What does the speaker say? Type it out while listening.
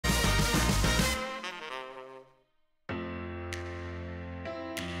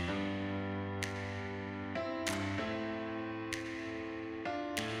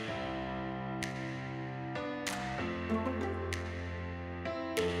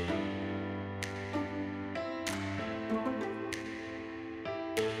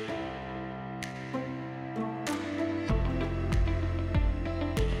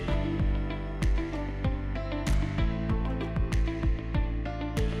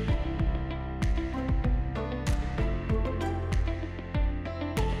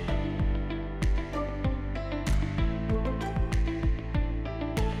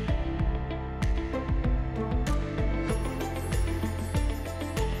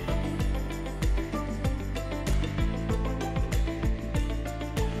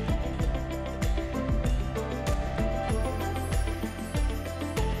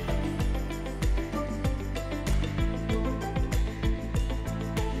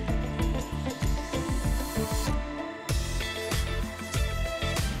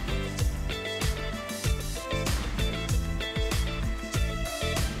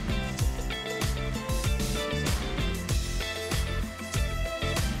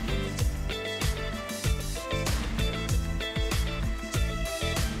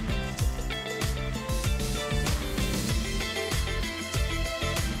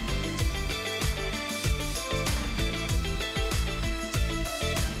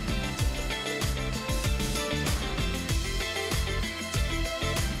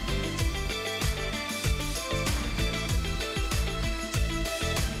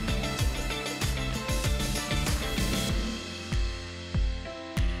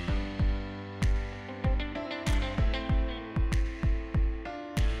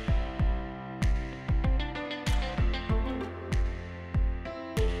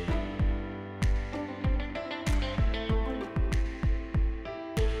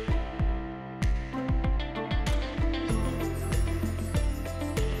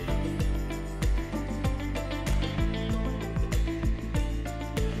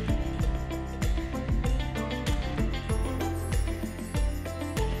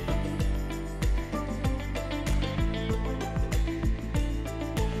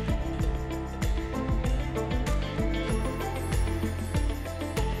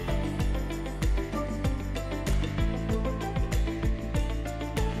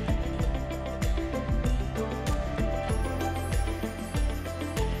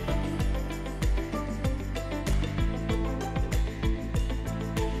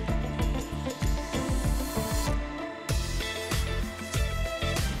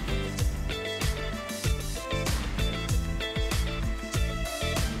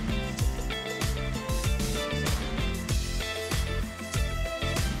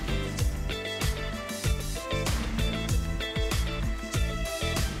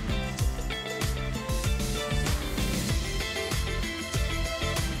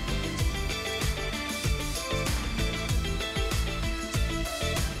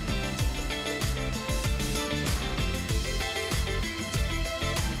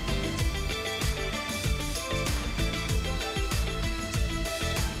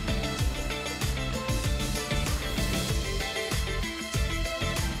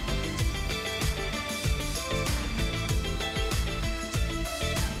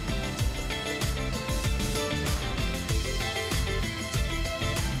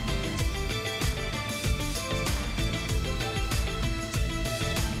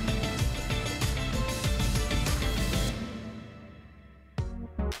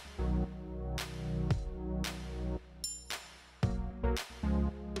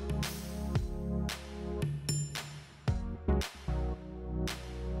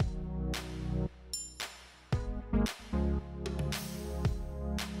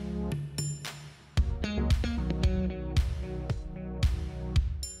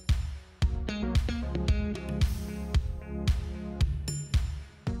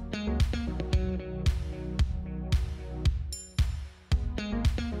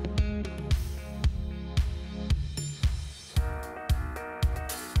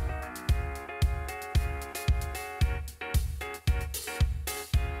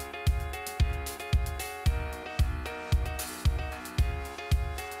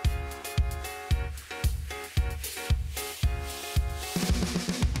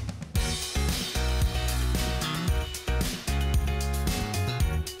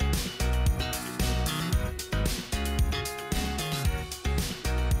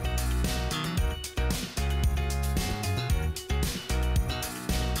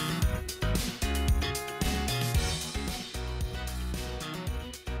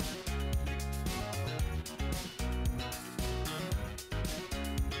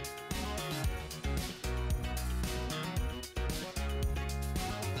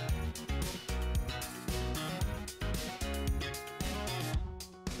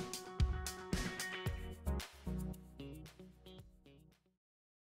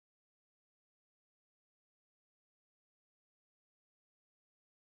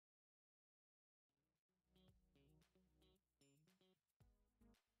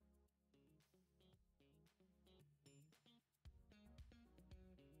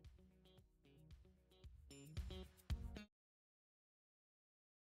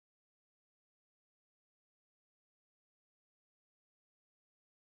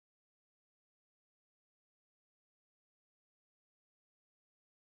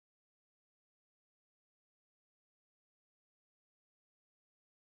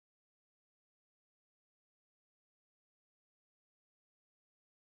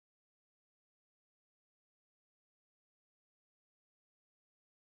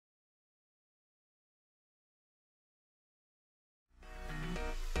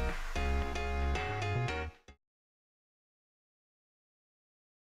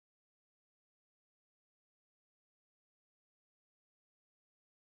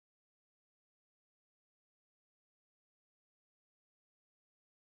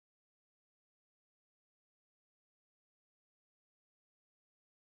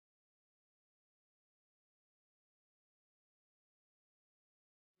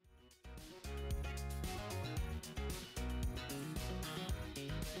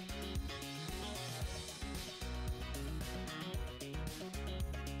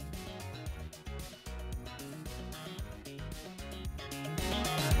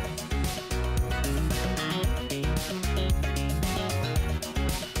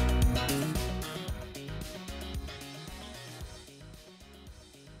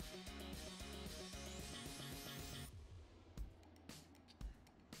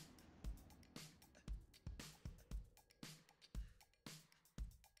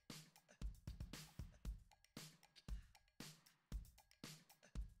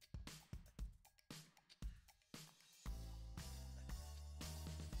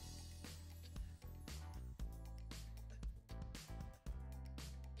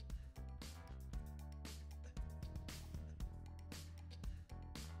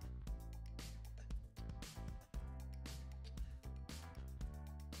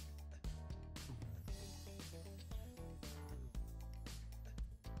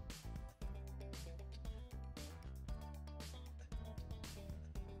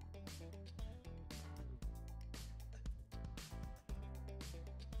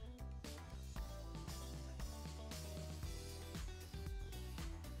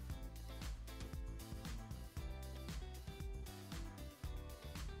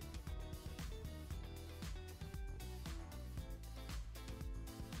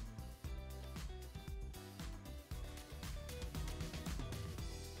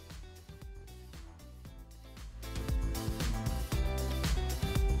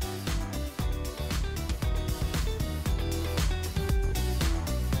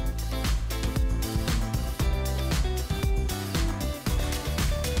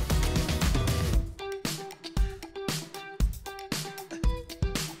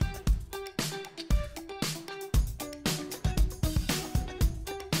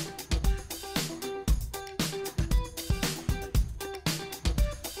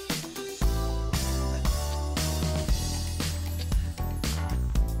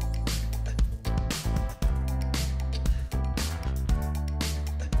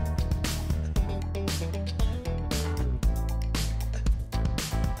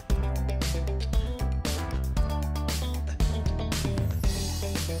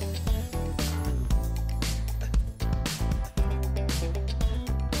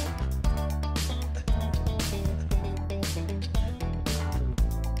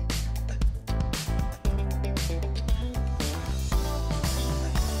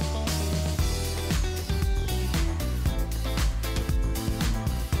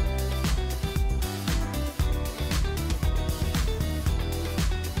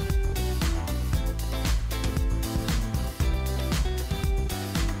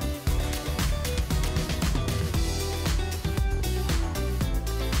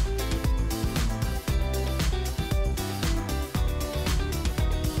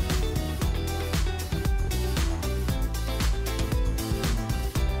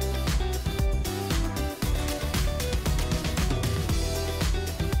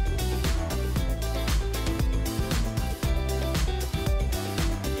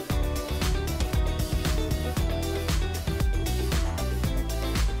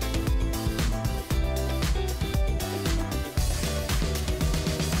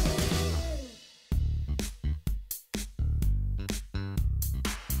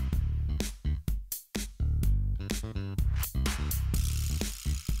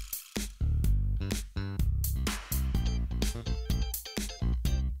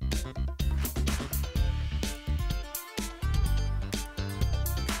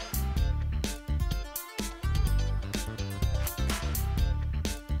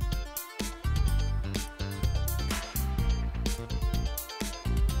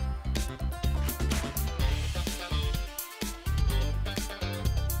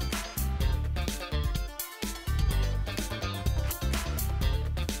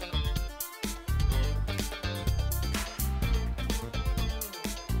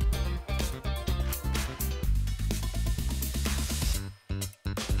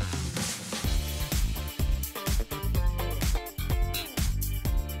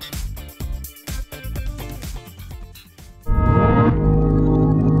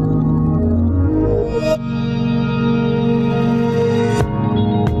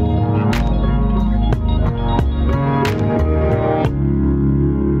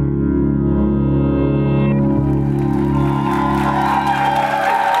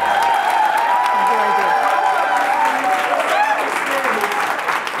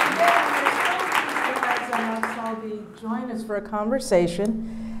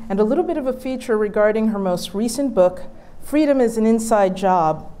conversation and a little bit of a feature regarding her most recent book, Freedom is an Inside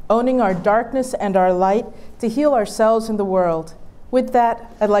Job, Owning Our Darkness and Our Light to Heal Ourselves and the World. With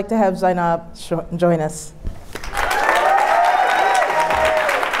that, I'd like to have Zainab join us.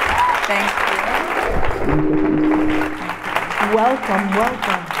 Thank you. Welcome,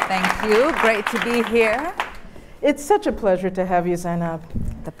 welcome. Thank you. Great to be here. It's such a pleasure to have you, Zainab.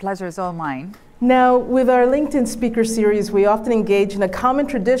 The pleasure is all mine. Now, with our LinkedIn speaker series, we often engage in a common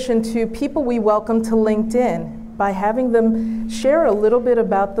tradition to people we welcome to LinkedIn by having them share a little bit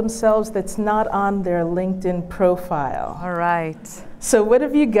about themselves that's not on their LinkedIn profile. All right. So what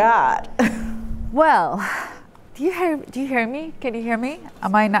have you got? Well, do you hear me? Can you hear me?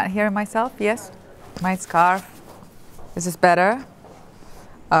 Am I not hearing myself? Yes? My scarf. Is this better?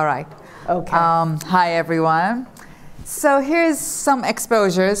 All right. Okay. Hi, everyone. So here's some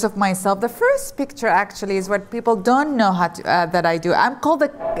exposures of myself. The first picture actually is what people don't know how to, that I do. I'm called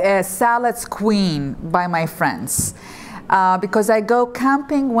the salads queen by my friends because I go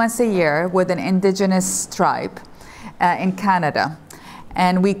camping once a year with an indigenous tribe in Canada.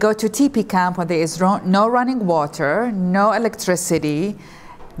 And we go to teepee camp when there is no running water, no electricity,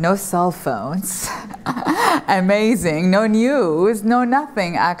 no cell phones. Amazing. No news, no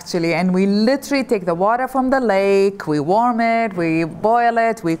nothing actually. And we literally take the water from the lake, we warm it, we boil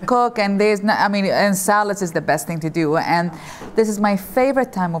it, we cook, and there's no, and salads is the best thing to do. And this is my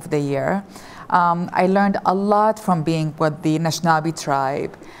favorite time of the year. I learned a lot from being with the Anishinaabe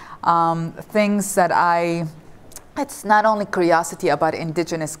tribe. Things that it's not only curiosity about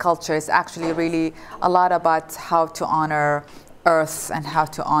indigenous culture, it's actually really a lot about how to honor earth and how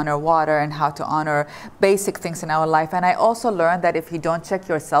to honor water and how to honor basic things in our life. And I also learned that if you don't check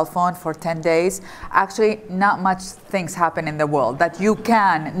your cell phone for 10 days, actually not much things happen in the world, that you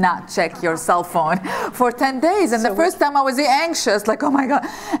can not check your cell phone for 10 days. And so the first time I was anxious, like, oh my God.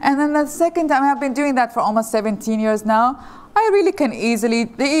 And then the second time, I've been doing that for almost 17 years now, I really can easily,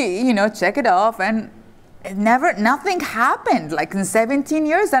 check it off, and nothing happened like in 17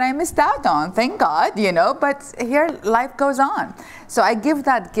 years that I missed out on, thank God, but here life goes on. So I give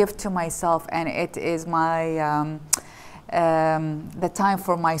that gift to myself, and it is my, the time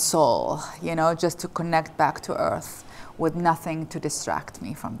for my soul, just to connect back to earth with nothing to distract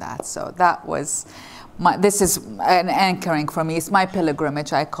me from that. So that was this is an anchoring for me. It's my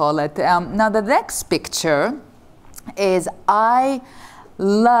pilgrimage, I call it. Now the next picture is I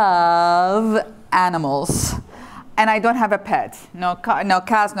love animals, and I don't have a pet, no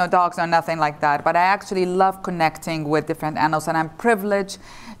cats, no dogs, no nothing like that, but I actually love connecting with different animals, and I'm privileged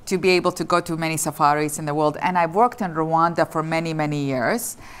to be able to go to many safaris in the world. And I've worked in Rwanda for many, many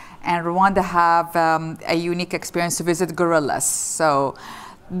years, and Rwanda have a unique experience to visit gorillas. So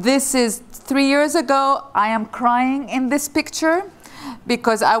this is 3 years ago. I am crying in this picture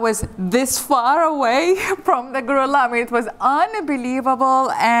because I was this far away from the gorilla. It was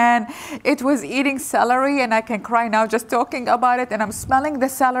unbelievable, and it was eating celery, and I can cry now just talking about it, and I'm smelling the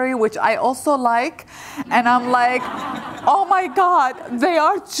celery, which I also like, and I'm like, oh my God, they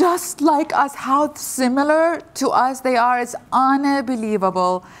are just like us. How similar to us they are. It's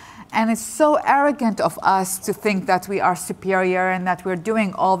unbelievable. And it's so arrogant of us to think that we are superior and that we're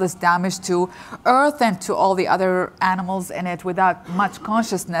doing all this damage to Earth and to all the other animals in it without much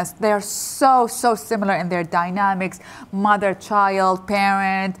consciousness. They're so, so similar in their dynamics, mother, child,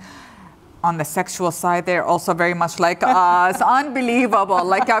 parent. On the sexual side, they're also very much like us. Unbelievable.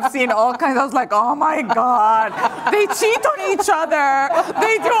 Like I've seen all kinds. I was like, oh my God. They cheat on each other.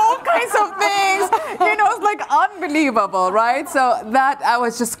 They do all kinds of things. It's like unbelievable, right? So that I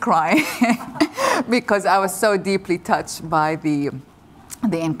was just crying because I was so deeply touched by the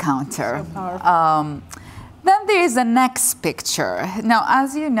encounter. So powerful. Then there is the next picture. Now,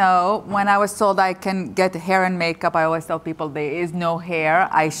 as you know, when I was told I can get hair and makeup, I always tell people there is no hair.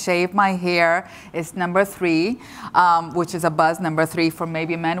 I shave my hair. It's number 3, which is a buzz number 3 for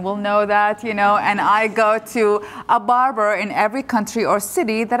maybe men will know that, And I go to a barber in every country or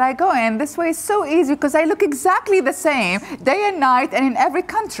city that I go in. This way is so easy because I look exactly the same day and night and in every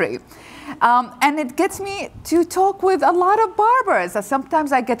country. And it gets me to talk with a lot of barbers.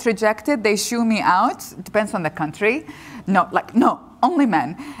 Sometimes I get rejected. They shoo me out. It depends on the country. No, only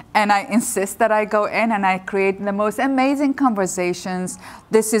men. And I insist that I go in, and I create the most amazing conversations.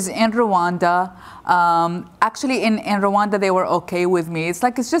 This is in Rwanda. Actually, in Rwanda, they were okay with me. It's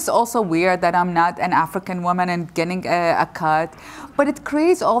just also weird that I'm not an African woman and getting a cut. But it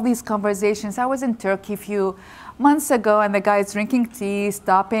creates all these conversations. I was in Turkey a few months ago, and the guy is drinking tea,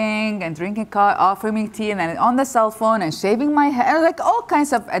 stopping and drinking coffee, offering me tea, and then on the cell phone and shaving my hair, like all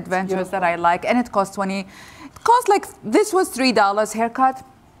kinds of adventures that I like. And it costs cost like, this was $3 haircut.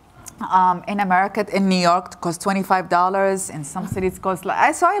 In America, in New York, it costs $25. In some cities, it costs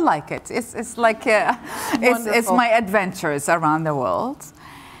like, so I like it. It's like, it's my adventures around the world.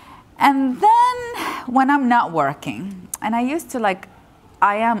 And then when I'm not working, and I used to like,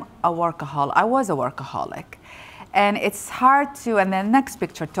 I am a workaholic, I was a workaholic. And it's hard to, and the next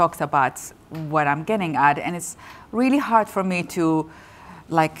picture talks about what I'm getting at, and it's really hard for me to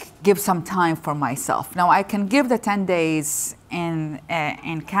like give some time for myself. Now I can give the 10 days in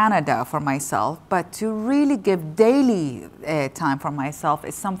Canada for myself, but to really give daily time for myself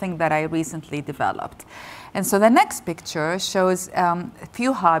is something that I recently developed. And so the next picture shows a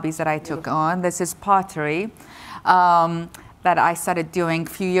few hobbies that I took on. This is pottery that I started doing a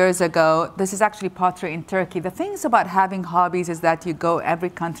few years ago. This is actually pottery in Turkey. The things about having hobbies is that you go every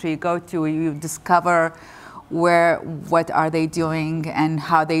country you go to, you discover what are they doing and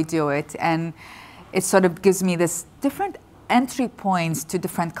how they do it. And it sort of gives me this different entry points to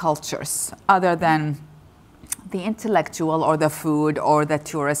different cultures other than the intellectual or the food or the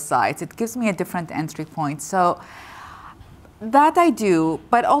tourist sites. It gives me a different entry point. So that I do,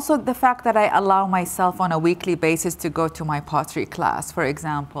 but also the fact that I allow myself on a weekly basis to go to my pottery class, for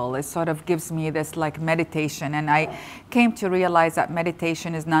example, it sort of gives me this like meditation. And I came to realize that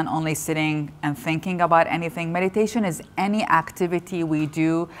meditation is not only sitting and thinking about anything. Meditation is any activity we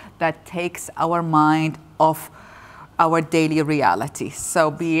do that takes our mind off our daily reality.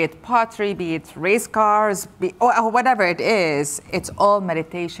 So be it pottery, be it race cars, or whatever it is, it's all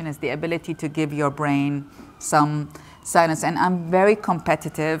meditation, is the ability to give your brain some silence. And I'm very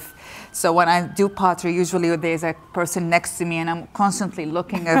competitive. So when I do pottery, usually there's a person next to me and I'm constantly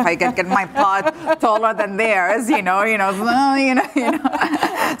looking if I can get my pot taller than theirs, you know.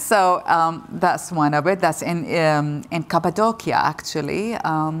 So that's one of it. That's in Cappadocia, actually.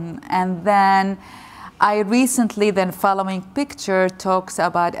 And then I recently, then following picture talks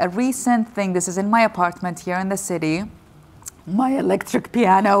about a recent thing. This is in my apartment here in the city. My electric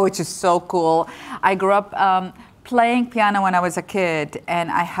piano, which is so cool. I grew up playing piano when I was a kid, and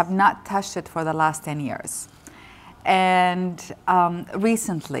I have not touched it for the last 10 years. And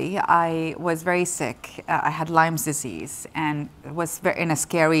recently, I was very sick. I had Lyme's disease and was in a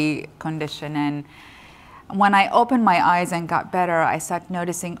scary condition. And when I opened my eyes and got better, I started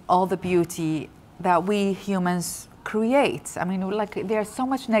noticing all the beauty that we humans create. I mean, like, there's so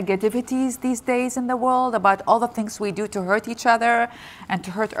much negativities these days in the world about all the things we do to hurt each other and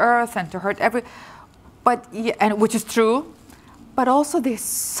to hurt Earth and to hurt and which is true, but also there's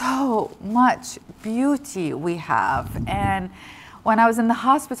so much beauty we have. And when I was in the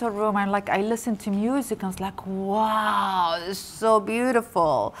hospital room, I listened to music and I was like, wow, this is so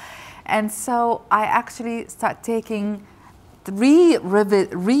beautiful. And so I actually started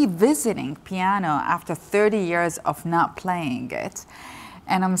revisiting piano after 30 years of not playing it.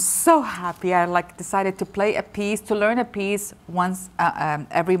 And I'm so happy. I decided to play a piece, to learn a piece once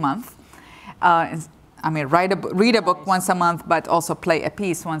every month. I mean, read a book once a month, but also play a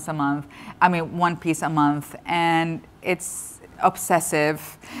piece once a month. I mean, one piece a month. And it's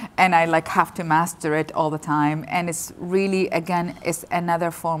obsessive, and I have to master it all the time. And it's really, again, it's another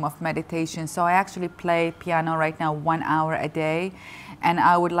form of meditation. So I actually play piano right now 1 hour a day, and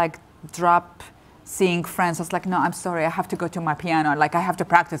I would drop seeing friends. I was like, no, I'm sorry, I have to go to my piano. I have to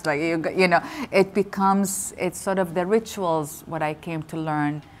practice. It's sort of the rituals, what I came to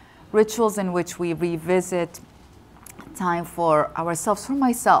learn. Rituals in which we revisit time for ourselves. For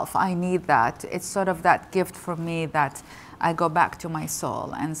myself, I need that. It's sort of that gift for me that I go back to my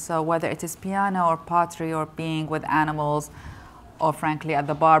soul. And so whether it is piano or pottery or being with animals, or frankly at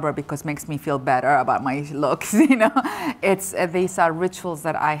the barber because it makes me feel better about my looks, it's these are rituals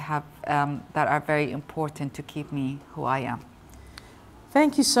that I have that are very important to keep me who I am.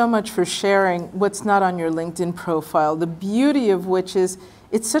 Thank you so much for sharing what's not on your LinkedIn profile, the beauty of which is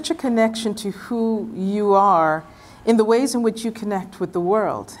it's such a connection to who you are in the ways in which you connect with the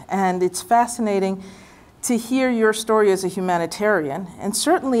world. And it's fascinating to hear your story as a humanitarian, and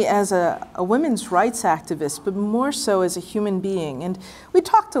certainly as a women's rights activist, but more so as a human being. And we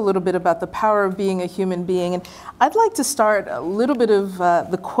talked a little bit about the power of being a human being, and I'd like to start a little bit of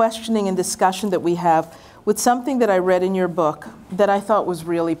the questioning and discussion that we have with something that I read in your book that I thought was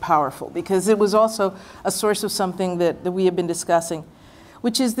really powerful, because it was also a source of something that we have been discussing,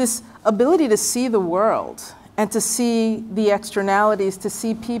 which is this ability to see the world and to see the externalities, to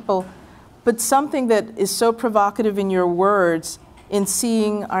see people, but something that is so provocative in your words in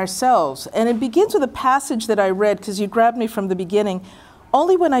seeing ourselves. And it begins with a passage that I read, because you grabbed me from the beginning.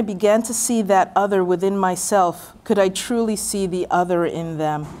 Only when I began to see that other within myself could I truly see the other in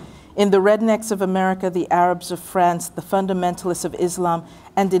them. in the rednecks of America, the Arabs of France, the fundamentalists of Islam,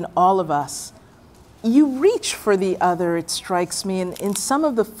 and in all of us. You reach for the other, it strikes me, and in some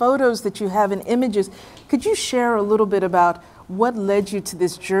of the photos that you have and images, could you share a little bit about what led you to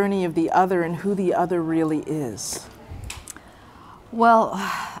this journey of the other and who the other really is? Well,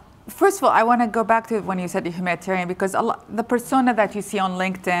 first of all, I want to go back to when you said humanitarian, because the persona that you see on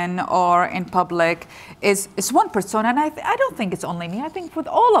LinkedIn or in public is one persona, and I don't think it's only me. I think with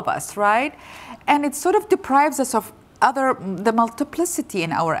all of us, right? And it sort of deprives us of the multiplicity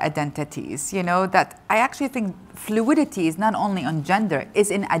in our identities, you know, that I actually think fluidity is not only on gender, is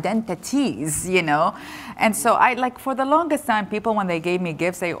in identities, you know. And so for the longest time, people, when they gave me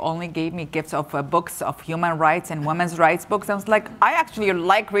gifts, they only gave me gifts of books of human rights and women's rights books. I was like, I actually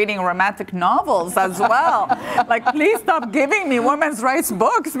like reading romantic novels as well. Like, please stop giving me women's rights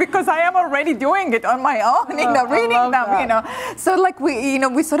books, because I am already doing it on my own, you know, reading them, you know. So like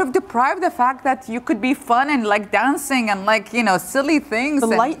we sort of deprive the fact that you could be fun and like dancing and like, you know, silly things. The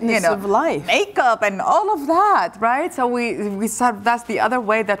and, lightness, you know, of life. Makeup and all of that. Right? So we sort of, that's the other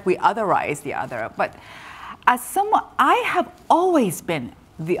way that we otherize the other. But as someone, I have always been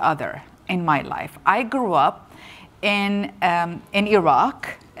the other in my life. I grew up in Iraq,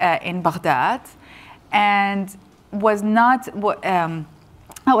 in Baghdad, and was not, I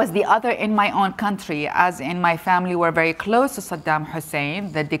was the other in my own country, as in my family were very close to Saddam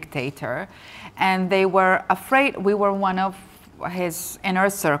Hussein, the dictator, and they were afraid. We were one of his inner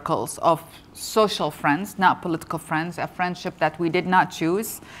circles of social friends, not political friends, a friendship that we did not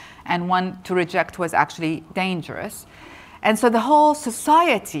choose, and one to reject was actually dangerous. And so the whole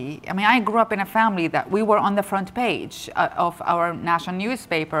society, I mean, I grew up in a family that we were on the front page of our national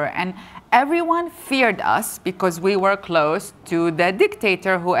newspaper, and everyone feared us because we were close to the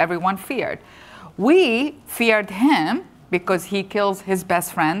dictator who everyone feared. We feared him because he kills his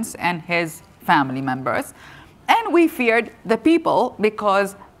best friends and his family members. And we feared the people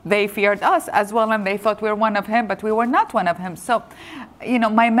because they feared us as well, and they thought we were one of him, but we were not one of him. So, you know,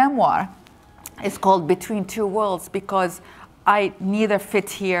 my memoir is called Between Two Worlds, because I neither fit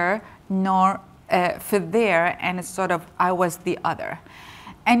here nor fit there, and it's sort of, I was the other.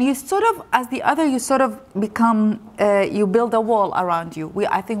 And you sort of, as the other, you sort of become, you build a wall around you.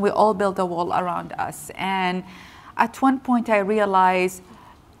 I think we all build a wall around us. And at one point I realized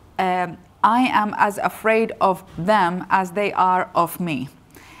I am as afraid of them as they are of me.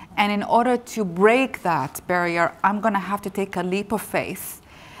 And in order to break that barrier, I'm going to have to take a leap of faith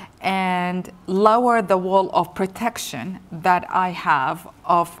and lower the wall of protection that I have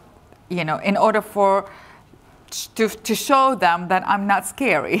of, you know, in order to show them that I'm not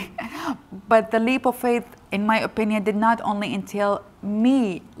scary. But the leap of faith, in my opinion, did not only entail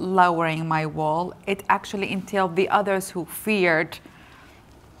me lowering my wall, it actually entailed the others who feared,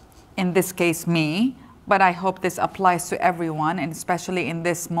 in this case, me. But I hope this applies to everyone, and especially in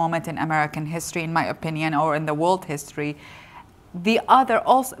this moment in American history, in my opinion, or in the world history. The other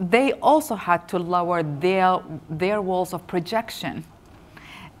also, they also had to lower their walls of projection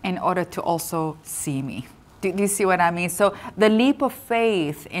in order to also see me. Do you see what I mean? So the leap of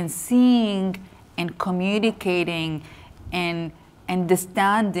faith in seeing and communicating and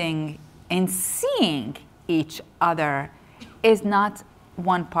understanding and seeing each other is not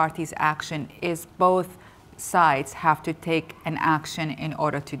one party's action, is both sides have to take an action in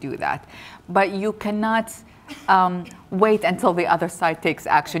order to do that. But you cannot wait until the other side takes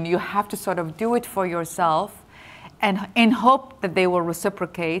action. You have to sort of do it for yourself, and in hope that they will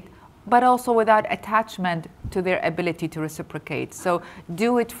reciprocate, but also without attachment to their ability to reciprocate. So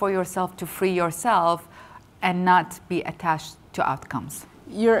do it for yourself to free yourself and not be attached to outcomes.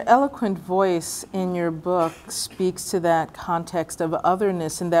 Your eloquent voice in your book speaks to that context of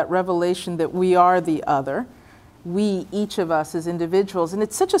otherness and that revelation that we are the other, we, each of us as individuals. And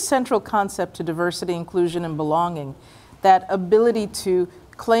it's such a central concept to diversity, inclusion, and belonging, that ability to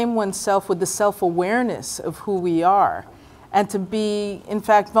claim oneself with the self-awareness of who we are, and to be, in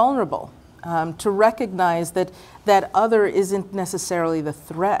fact, vulnerable, to recognize that that other isn't necessarily the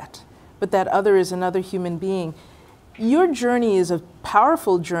threat, but that other is another human being. Your journey is a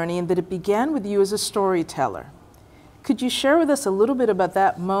powerful journey in that it began with you as a storyteller. Could you share with us a little bit about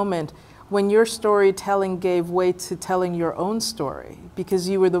that moment when your storytelling gave way to telling your own story? Because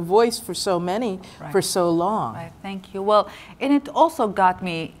you were the voice for so many for so long. Right. Thank you. Well, and it also got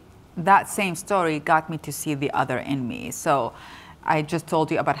me, that same story got me to see the other in me. So I just told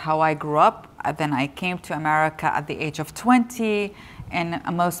you about how I grew up. Then I came to America at the age of 20 in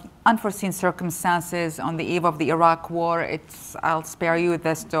most unforeseen circumstances on the eve of the Iraq War. I'll spare you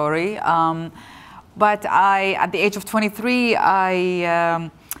the story. But at the age of 23,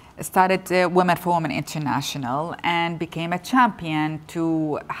 I started Women for Women International and became a champion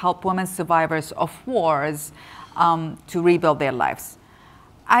to help women survivors of wars to rebuild their lives.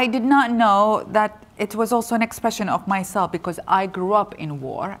 I did not know that it was also an expression of myself, because I grew up in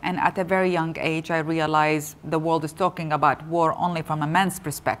war, and at a very young age I realized the world is talking about war only from a men's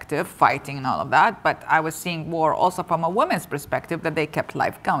perspective, fighting and all of that, but I was seeing war also from a woman's perspective, that they kept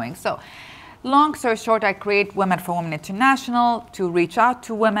life going. So long story short, I created Women for Women International to reach out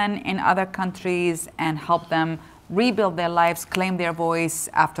to women in other countries and help them rebuild their lives, claim their voice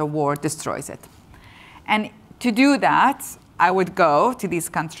after war destroys it. And to do that, I would go to these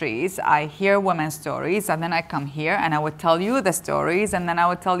countries, I hear women's stories, and then I come here and I would tell you the stories, and then I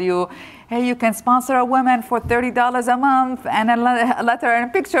would tell you, hey, you can sponsor a woman for $30 a month and a letter and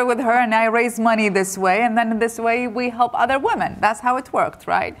a picture with her, and I raise money this way, and then this way we help other women. That's how it worked,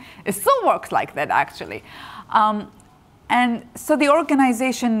 right? It still works like that, actually. And so the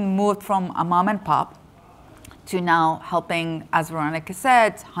organization moved from a mom and pop to now helping, as Veronica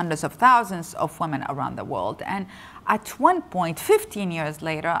said, hundreds of thousands of women around the world. And at one point, 15 years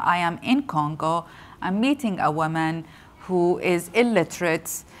later, I am in Congo. I'm meeting a woman who is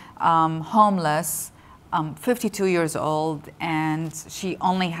illiterate, homeless, 52 years old, and she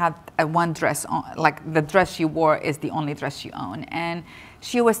only had one dress on, like the dress she wore is the only dress she owned. And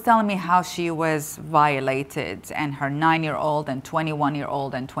she was telling me how she was violated, and her 9-year-old and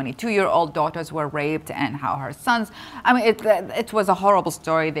 21-year-old and 22-year-old daughters were raped, and how her sons, I mean, it was a horrible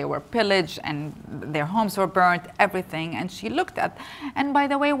story. They were pillaged and their homes were burnt, everything. And she looked at, and by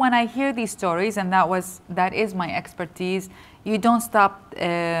the way, when I hear these stories, and that is my expertise, you don't stop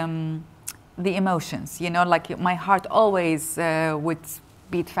the emotions, you know, like my heart always would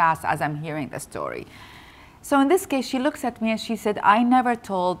beat fast as I'm hearing the story. So in this case, she looks at me and she said, I never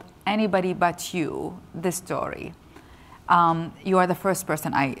told anybody but you this story. You are the first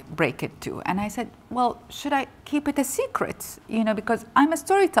person I break it to. And I said, well, should I keep it a secret? You know, because I'm a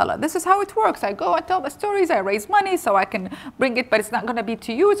storyteller. This is how it works. I go and tell the stories, I raise money so I can bring it, but it's not going to be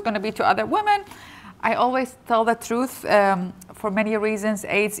to you, it's going to be to other women. I always tell the truth for many reasons.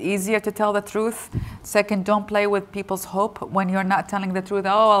 A, it's easier to tell the truth. Second, don't play with people's hope when you're not telling the truth.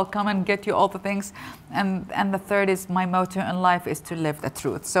 Oh, I'll come and get you all the things. And the third is my motto in life is to live the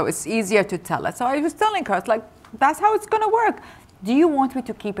truth. So it's easier to tell it. So I was telling her, it's like, that's how it's going to work. Do you want me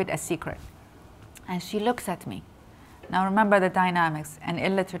to keep it a secret? And she looks at me. Now remember the dynamics. An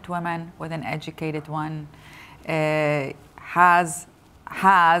illiterate woman with an educated one, has,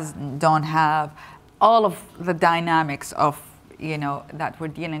 don't have, all of the dynamics of, you know, that we're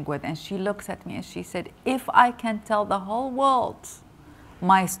dealing with. And she looks at me and she said, if I can tell the whole world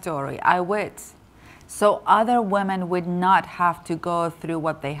my story, I would. So other women would not have to go through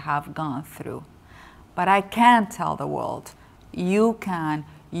what they have gone through. But I can't tell the world. You can.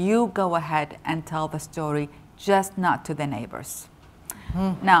 You go ahead and tell the story, just not to the neighbors.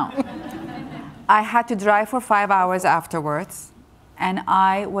 Now, I had to drive for 5 hours afterwards. And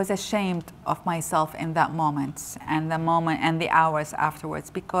I was ashamed of myself in that moment and the hours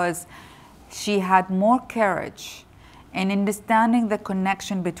afterwards, because she had more courage in understanding the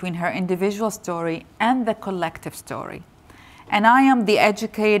connection between her individual story and the collective story. And I am the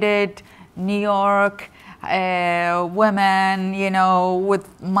educated New York woman, you know,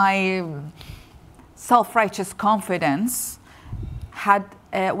 with my self-righteous confidence,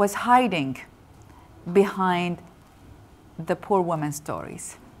 was hiding behind the poor woman's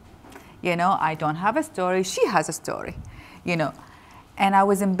stories. You know, I don't have a story, she has a story, you know. And I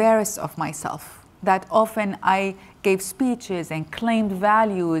was embarrassed of myself that often I gave speeches and claimed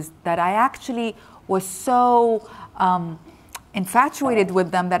values that I actually was so infatuated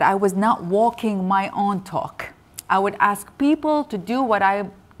with them that I was not walking my own talk. I would ask people to do what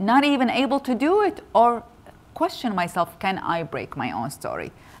I'm not even able to do it, or question myself, can I break my own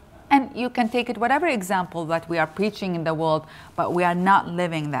story? And you can take it whatever example that we are preaching in the world, but we are not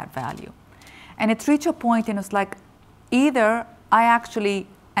living that value. And it reached a point and it's like, either I actually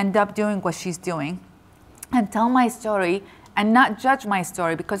end up doing what she's doing and tell my story and not judge my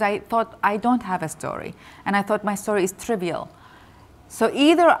story, because I thought I don't have a story. And I thought my story is trivial. So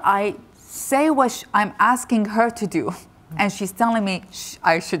either I say what I'm asking her to do and she's telling me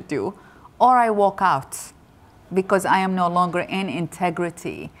I should do, or I walk out because I am no longer in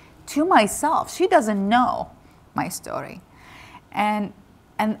integrity to myself. She doesn't know my story. And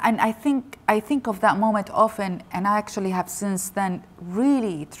I think of that moment often, and I actually have since then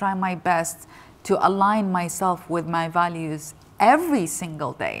really tried my best to align myself with my values every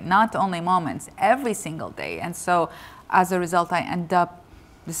single day, not only moments, every single day. And so as a result, I end up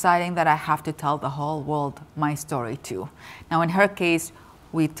deciding that I have to tell the whole world my story too. Now in her case,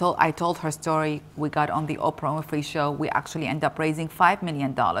 I told her story. We got on the Oprah Winfrey show. We actually ended up raising $5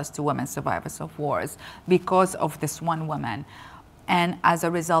 million to women survivors of wars because of this one woman. And as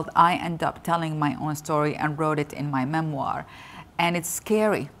a result, I ended up telling my own story and wrote it in my memoir. And it's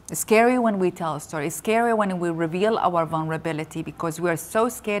scary. It's scary when we tell a story. It's scary when we reveal our vulnerability because we're so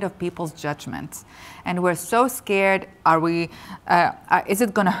scared of people's judgment. And we're so scared, is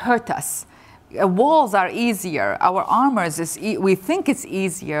it gonna hurt us? Walls are easier. Our armors, we think it's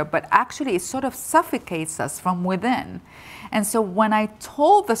easier, but actually it sort of suffocates us from within. And so when I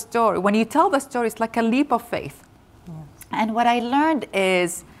told the story, when you tell the story, it's like a leap of faith. Yes. And what I learned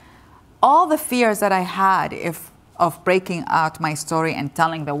is all the fears that I had of breaking out my story and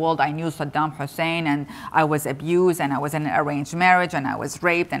telling the world I knew Saddam Hussein and I was abused and I was in an arranged marriage and I was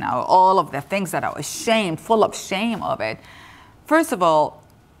raped and all of the things that I was full of shame of it. First of all,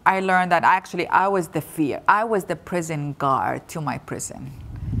 I learned that actually I was the fear. I was the prison guard to my prison.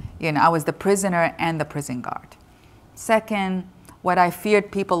 You know, I was the prisoner and the prison guard. Second, what I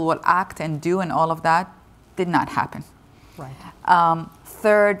feared people would act and do and all of that did not happen. Right.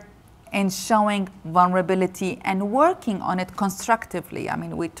 Third, in showing vulnerability and working on it constructively. I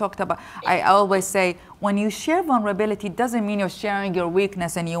mean, we talked about, I always say, when you share vulnerability, it doesn't mean you're sharing your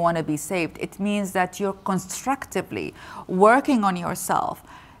weakness and you want to be saved. It means that you're constructively working on yourself,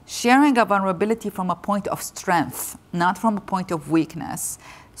 sharing a vulnerability from a point of strength, not from a point of weakness,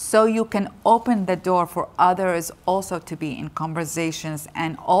 so you can open the door for others also to be in conversations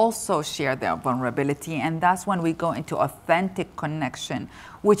and also share their vulnerability. And that's when we go into authentic connection,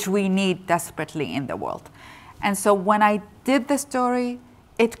 which we need desperately in the world. And so when I did the story,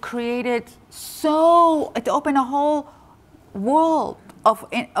 it opened a whole world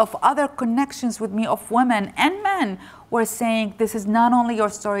of other connections with me, of women and men were saying, this is not only your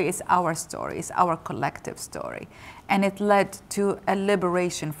story, it's our collective story. And it led to a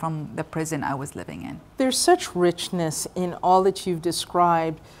liberation from the prison I was living in. There's such richness in all that you've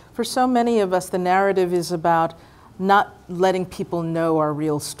described. For so many of us, the narrative is about not letting people know our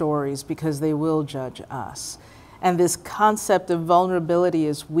real stories because they will judge us. And this concept of vulnerability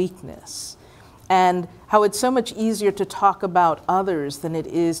is weakness. And how it's so much easier to talk about others than it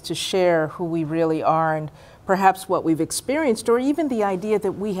is to share who we really are and perhaps what we've experienced, or even the idea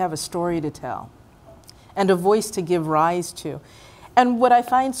that we have a story to tell and a voice to give rise to. And what I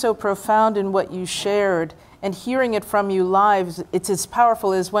find so profound in what you shared and hearing it from you live, it's as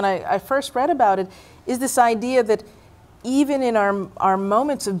powerful as when I first read about it, is this idea that even in our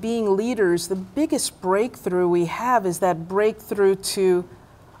moments of being leaders, the biggest breakthrough we have is that breakthrough to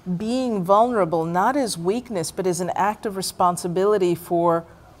being vulnerable, not as weakness, but as an act of responsibility for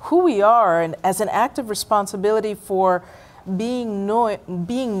who we are and as an act of responsibility for being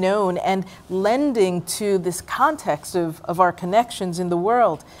known and lending to this context of our connections in the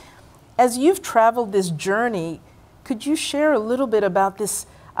world. As you've traveled this journey, could you share a little bit about this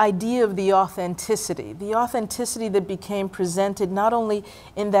idea of the authenticity that became presented not only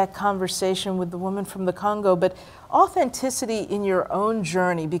in that conversation with the woman from the Congo, but authenticity in your own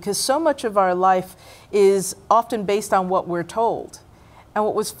journey, because so much of our life is often based on what we're told. And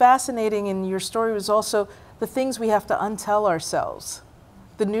what was fascinating in your story was also the things we have to untell ourselves,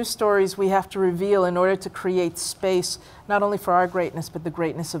 the new stories we have to reveal in order to create space, not only for our greatness, but the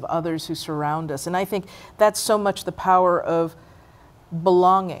greatness of others who surround us. And I think that's so much the power of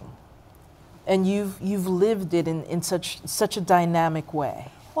belonging. And you've lived it in such a dynamic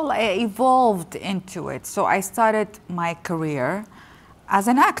way. Well, I evolved into it. So I started my career as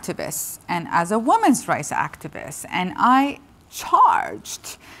an activist and as a women's rights activist. And I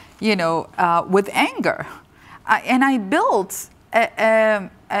charged, with anger. And I built a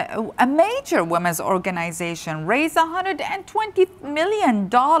major women's organization, raised $120 million.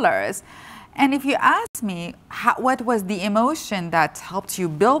 And if you ask me what was the emotion that helped you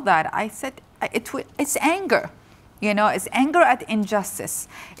build that, I said it's anger. It's anger at injustice.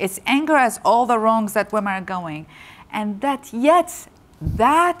 It's anger at all the wrongs that women are going. And that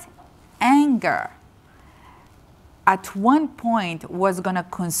anger at one point was going to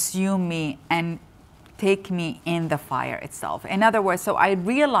consume me and take me in the fire itself. In other words, so I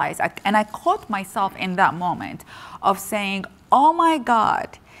realized, and I caught myself in that moment of saying, oh my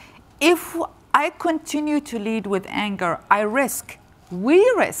God, if I continue to lead with anger,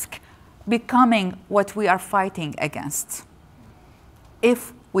 we risk becoming what we are fighting against.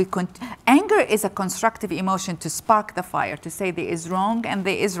 Anger is a constructive emotion to spark the fire, to say there is wrong and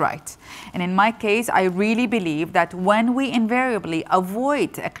there is right. And in my case, I really believe that when we invariably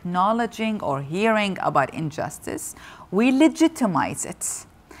avoid acknowledging or hearing about injustice, we legitimize it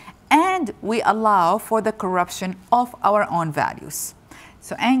and we allow for the corruption of our own values.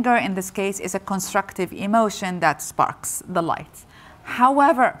 So anger in this case is a constructive emotion that sparks the light.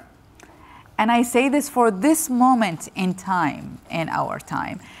 However, and I say this for this moment in time, in our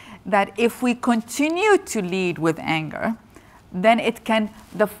time, that if we continue to lead with anger, then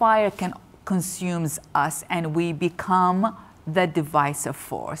the fire can consumes us and we become the divisive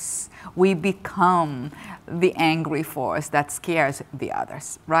force. We become the angry force that scares the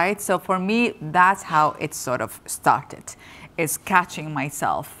others, right? So for me, that's how it sort of started, is catching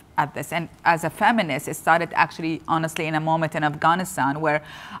myself at this. And as a feminist, it started actually, honestly, in a moment in Afghanistan where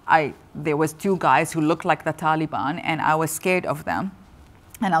there was two guys who looked like the Taliban and I was scared of them.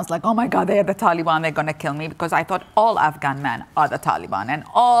 And I was like, oh my God, they're the Taliban, they're gonna kill me, because I thought all Afghan men are the Taliban and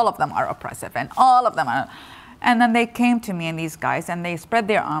all of them are oppressive and all of them are. And then they came to me, and these guys, and they spread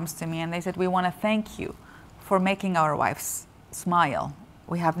their arms to me and they said, we wanna thank you for making our wives smile.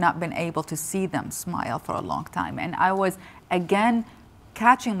 We have not been able to see them smile for a long time. And I was, again,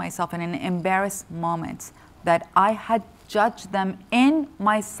 catching myself in an embarrassed moment that I had judged them in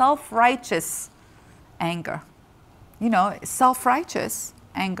my self-righteous anger. You know, self-righteous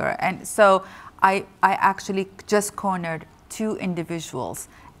anger. And so I actually just cornered two individuals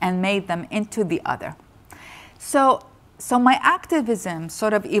and made them into the other. So my activism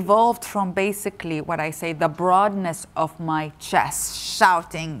sort of evolved from basically what I say, the broadness of my chest,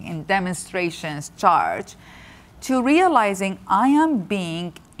 shouting in demonstrations, charge, to realizing I am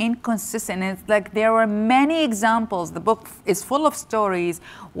being inconsistent. It's like there were many examples. The book is full of stories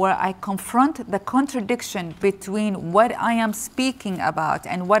where I confront the contradiction between what I am speaking about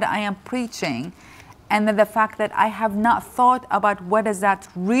and what I am preaching, and then the fact that I have not thought about what does that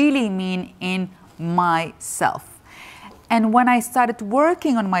really mean in myself. And when I started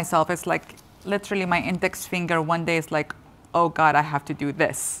working on myself, it's like literally my index finger one day is like, oh God, I have to do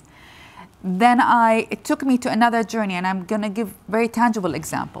this. Then it took me to another journey, and I'm going to give a very tangible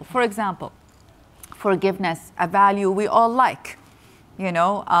example. For example, forgiveness, a value we all like, you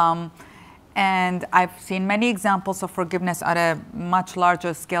know, and I've seen many examples of forgiveness at a much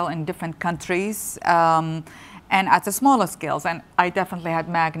larger scale in different countries, and at a smaller scales. And I definitely had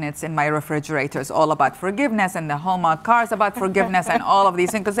magnets in my refrigerators all about forgiveness, and the Hallmark cars about forgiveness, and all of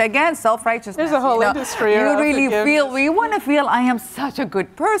these things. Because again, self-righteousness. There's a whole industry around You really forgiveness. we want to feel I am such a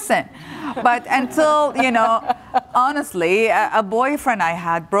good person. But until, you know, honestly, a boyfriend I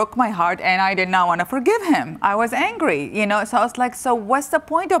had broke my heart and I did not want to forgive him. I was angry, you know. So I was like, so what's the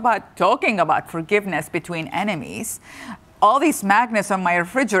point about talking about forgiveness between enemies? All these magnets on my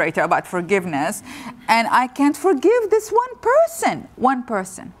refrigerator about forgiveness, and I can't forgive this one person.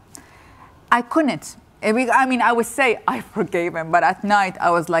 I couldn't. I mean, I would say I forgave him, but at night I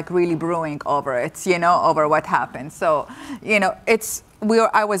was like really brewing over it, you know, over what happened. So, you know,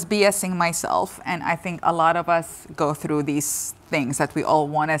 I was BSing myself, and I think a lot of us go through these things that we all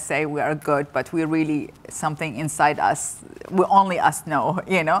want to say we are good, but we really, something inside us, only us know,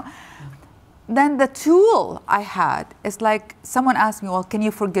 you know. Then the tool I had is like, someone asked me, well, can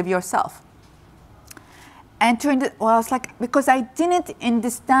you forgive yourself? And I was like, because I didn't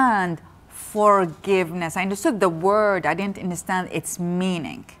understand forgiveness. I understood the word, I didn't understand its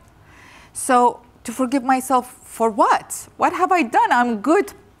meaning. So to forgive myself for what? What have I done? I'm a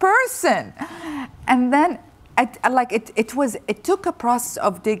good person. And then it took a process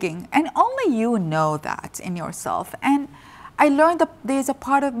of digging, and only you know that in yourself. And I learned that there's a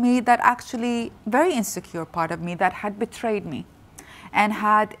part of me that actually, very insecure part of me, that had betrayed me. And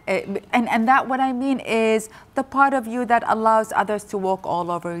that what I mean is the part of you that allows others to walk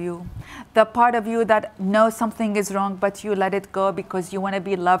all over you. The part of you that knows something is wrong, but you let it go because you want to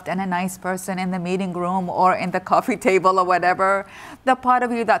be loved and a nice person in the meeting room or in the coffee table or whatever. The part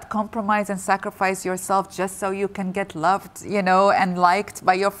of you that compromise and sacrifice yourself just so you can get loved, you know, and liked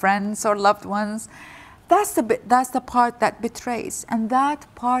by your friends or loved ones. That's the part that betrays. And that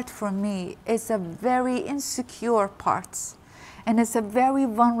part for me is a very insecure part. And it's a very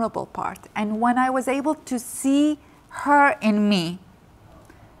vulnerable part. And when I was able to see her in me,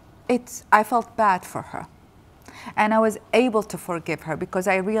 I felt bad for her. And I was able to forgive her because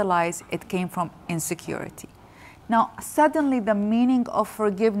I realized it came from insecurity. Now, suddenly the meaning of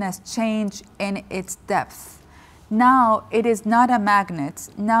forgiveness changed in its depth. Now it is not a magnet.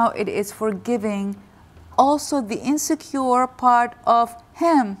 Now it is forgiving also the insecure part of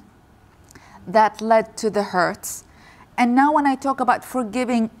him that led to the hurts. And now when I talk about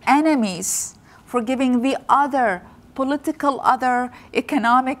forgiving enemies, forgiving the other, political other,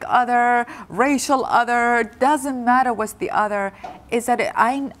 economic other, racial other, doesn't matter what's the other, is that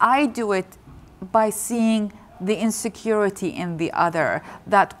I do it by seeing the insecurity in the other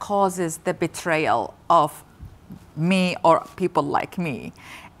that causes the betrayal of me or people like me.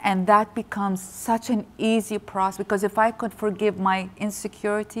 And that becomes such an easy process, because if I could forgive my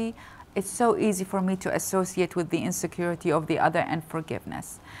insecurity, it's so easy for me to associate with the insecurity of the other and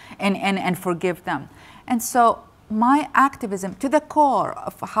forgiveness and forgive them. And so my activism, to the core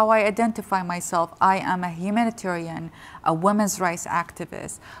of how I identify myself, I am a humanitarian, a women's rights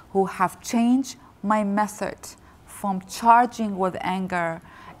activist who have changed my method from charging with anger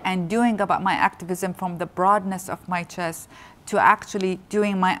and doing about my activism from the broadness of my chest to actually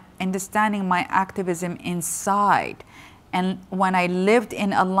understanding my activism inside. And when I lived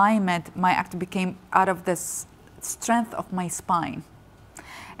in alignment, my act became out of the strength of my spine.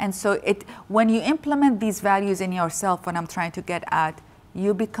 And so when you implement these values in yourself, what I'm trying to get at,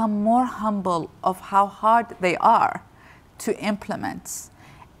 you become more humble of how hard they are to implement.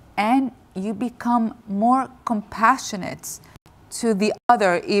 And you become more compassionate to the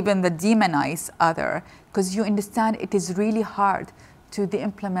other, even the demonized other, because you understand it is really hard to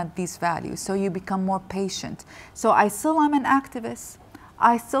implement these values. So you become more patient. So I still am an activist.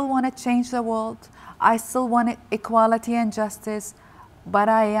 I still want to change the world. I still want equality and justice, but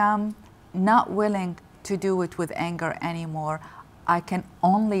I am not willing to do it with anger anymore. I can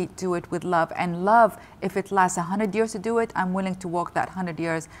only do it with love. And love, if it lasts 100 years to do it, I'm willing to walk that 100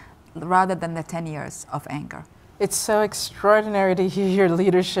 years rather than the 10 years of anger. It's so extraordinary to hear your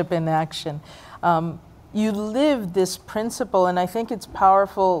leadership in action. You live this principle, and I think it's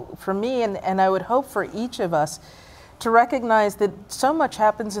powerful for me, and I would hope for each of us, to recognize that so much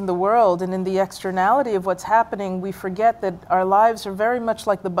happens in the world, and in the externality of what's happening, we forget that our lives are very much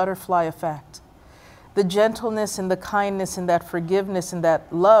like the butterfly effect. The gentleness and the kindness and that forgiveness and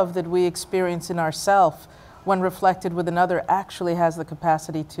that love that we experience in ourselves when reflected with another actually has the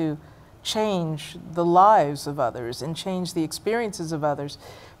capacity to change the lives of others and change the experiences of others.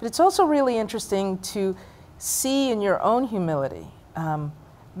 But it's also really interesting to see in your own humility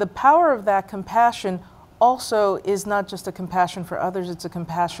the power of that compassion. Also is not just a compassion for others, it's a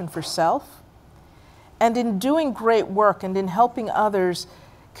compassion for self. And in doing great work and in helping others,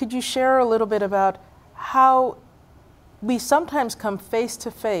 could you share a little bit about how we sometimes come face to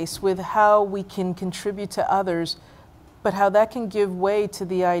face with how we can contribute to others, but how that can give way to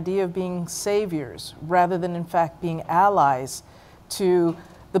the idea of being saviors rather than in fact being allies to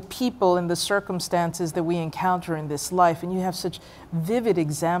the people and the circumstances that we encounter in this life? And you have such vivid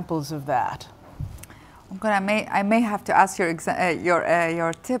examples of that. I may have to ask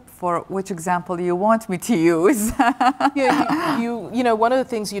your tip for which example you want me to use. Yeah, you know, one of the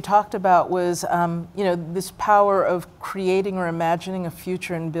things you talked about was, you know, this power of creating or imagining a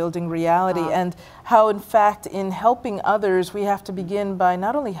future and building reality, and how, in fact, in helping others, we have to begin by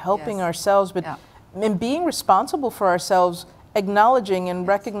not only helping ourselves, but in being responsible for ourselves, acknowledging and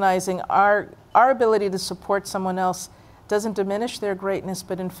recognizing our ability to support someone else doesn't diminish their greatness,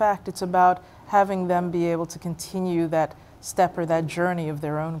 but in fact, it's about having them be able to continue that step or that journey of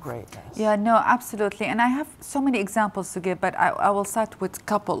their own greatness. Yeah, no, absolutely. And I have so many examples to give, but I will start with a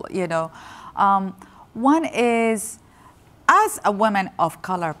couple, you know. One is, as a woman of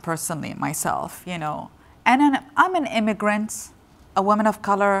color personally, myself, you know, and I'm an immigrant, a woman of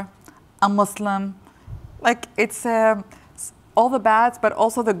color, a Muslim, like it's all the bads, but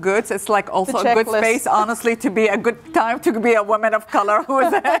also the goods. It's like also a good space, honestly, to be a good time to be a woman of color who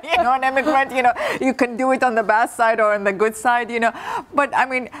is, you know, an immigrant. You know, you can do it on the bad side or on the good side, you know. But I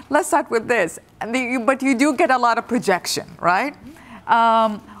mean, let's start with this. But you do get a lot of projection, right?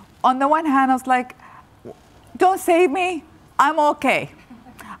 On the one hand, I was like, don't save me. I'm okay.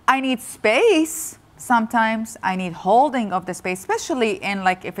 I need space. Sometimes I need holding of the space, especially in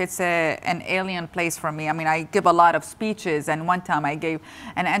like if it's an alien place for me. I mean, I give a lot of speeches, and one time I gave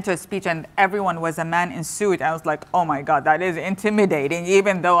an entrance speech and everyone was a man in suit. I was like, oh my God, that is intimidating,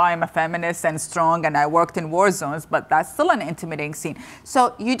 even though I'm a feminist and strong and I worked in war zones, but that's still an intimidating scene.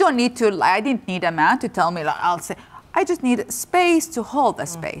 So you don't need to, I didn't need a man to tell me, like, I'll say, I just need space to hold the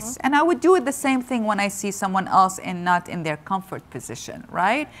space. And I would do it the same thing when I see someone else not in their comfort position,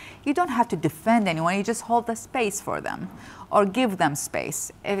 right? You don't have to defend anyone, you just hold the space for them or give them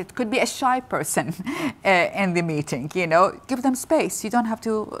space. It could be a shy person in the meeting, you know, give them space. You don't have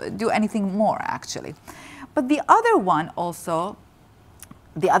to do anything more, actually. But the other one also,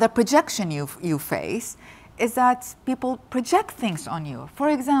 the other projection you face is that people project things on you. For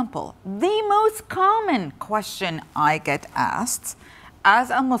example, the most common question I get asked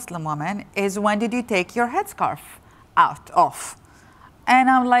as a Muslim woman is, when did you take your headscarf off? And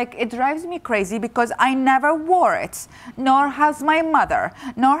I'm like, it drives me crazy because I never wore it, nor has my mother,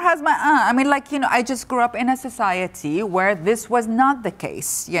 nor has my aunt. I mean, like, you know, I just grew up in a society where this was not the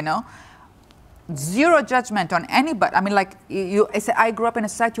case, you know. zero judgment on anybody. I mean, like I grew up in a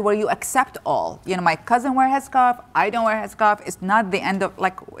society where you accept all. You know, my cousin wears a headscarf, I don't wear a headscarf. It's not the end of,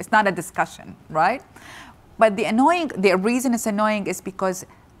 like, it's not a discussion, right? But the reason it's annoying is because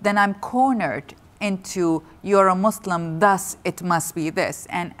then I'm cornered into, you're a Muslim, thus it must be this.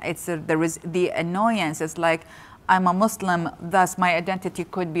 And the annoyance is like, I'm a Muslim, thus my identity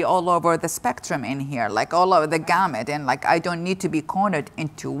could be all over the spectrum in here, like all over the gamut, and like I don't need to be cornered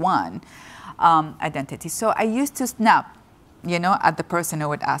into one identity. So I used to snap, you know, at the person who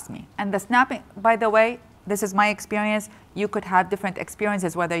would ask me. And the snapping, by the way, this is my experience. You could have different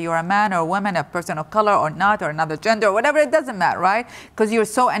experiences, whether you're a man or a woman, a person of color or not, or another gender, or whatever, it doesn't matter, right? Because you're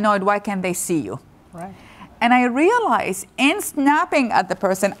so annoyed, why can't they see you? Right. And I realize in snapping at the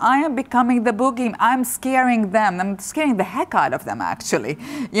person, I am becoming the boogeyman. I'm scaring them. I'm scaring the heck out of them, actually.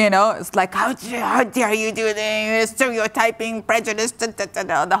 You know, it's like, how dare you do this? Stereotyping, prejudice,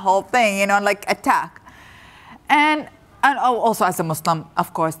 the whole thing, you know, like attack. And also as a Muslim,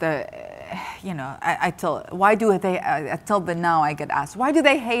 of course, you know, until now I get asked, why do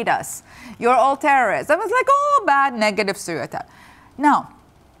they hate us? You're all terrorists. I was like, oh, bad, negative stereotype. Now,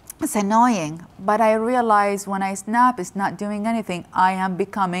 it's annoying, but I realize when I snap, it's not doing anything. I am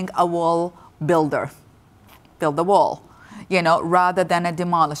becoming a wall builder, build a wall, you know, rather than a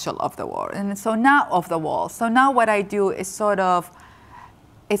demolisher of the wall. And so now So now what I do is sort of,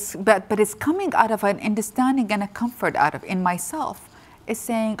 but it's coming out of an understanding and a comfort in myself. It's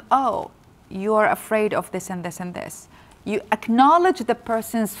saying, oh, you are afraid of this and this and this. You acknowledge the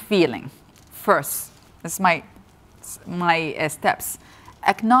person's feeling first. That's my steps.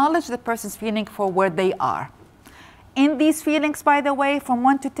 Acknowledge the person's feeling for where they are. In these feelings, by the way, from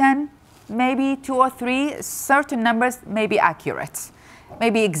 1 to 10, maybe 2 or 3, certain numbers may be accurate.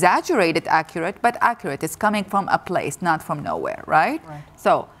 Maybe exaggerated accurate, but accurate. It's coming from a place, not from nowhere, right?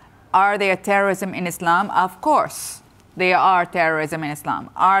 So, are there terrorism in Islam? Of course. There are terrorism in Islam.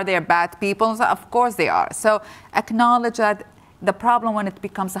 Are there bad people? Of course they are. So acknowledge that the problem when it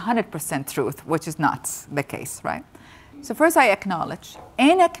becomes 100% truth, which is not the case, right? So first I acknowledge.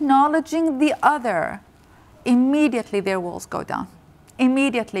 In acknowledging the other, immediately their walls go down.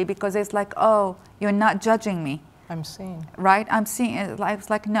 Immediately, because it's like, oh, you're not judging me. I'm seeing. Right? I'm seeing. It's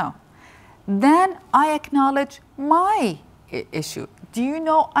like, no. Then I acknowledge my issue. Do you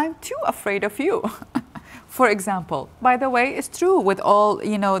know I'm too afraid of you? For example, by the way, it's true with all,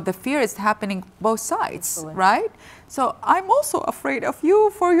 you know, the fear is happening both sides, Absolutely. Right? So I'm also afraid of you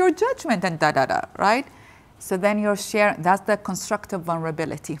for your judgment and right? So then you're sharing, that's the constructive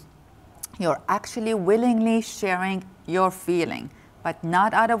vulnerability. You're actually willingly sharing your feeling, but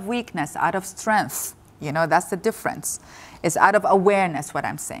not out of weakness, out of strength. You know, that's the difference. It's out of awareness, what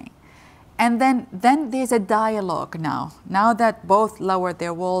I'm saying. And then there's a dialogue now. Now that both lowered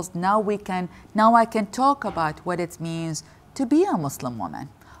their walls, now I can talk about what it means to be a Muslim woman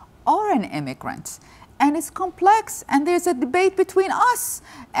or an immigrant. And it's complex, and there's a debate between us,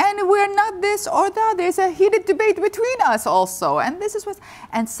 and we're not this or that. There's a heated debate between us also, and this is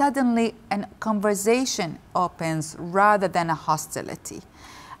and suddenly a conversation opens rather than a hostility.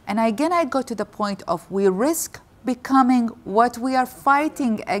 And again, I go to the point of we risk becoming what we are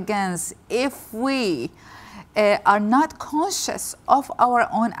fighting against if we are not conscious of our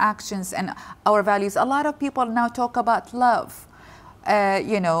own actions and our values. A lot of people now talk about love,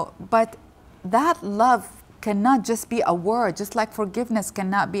 you know, but that love cannot just be a word, just like forgiveness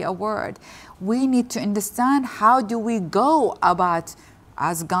cannot be a word. We need to understand, how do we go about,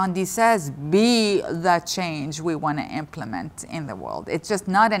 as Gandhi says, be the change we want to implement in the world. It's just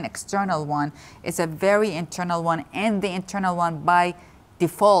not an external one, it's a very internal one, and the internal one by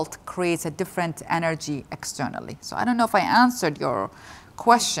default creates a different energy externally. So I don't know if I answered your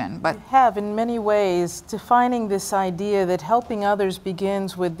question, but you have in many ways, defining this idea that helping others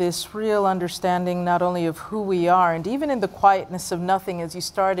begins with this real understanding not only of who we are, and even in the quietness of nothing, as you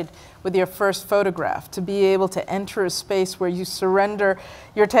started with your first photograph, to be able to enter a space where you surrender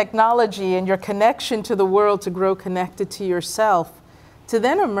your technology and your connection to the world to grow connected to yourself, to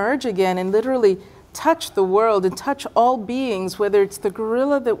then emerge again and literally touch the world and touch all beings, whether it's the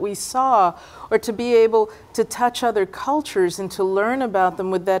gorilla that we saw, or to be able to touch other cultures and to learn about them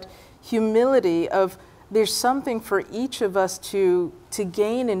with that humility of there's something for each of us to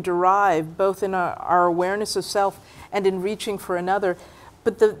gain and derive, both in our awareness of self and in reaching for another.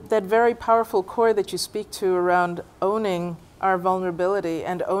 But that very powerful core that you speak to around owning our vulnerability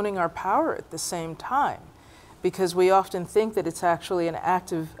and owning our power at the same time. Because we often think that it's actually an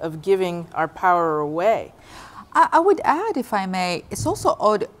act of giving our power away. I would add, if I may, it's also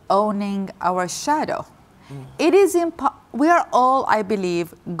owning our shadow. It is we are all, I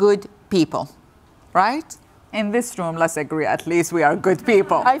believe, good people. right? In this room, let's agree, at least we are good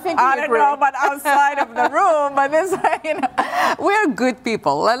people. I think we I don't agree. know about outside of the room, but this, we're good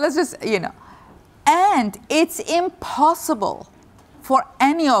people. Let's just, And it's impossible for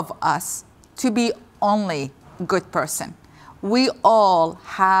any of us to be only good person. We all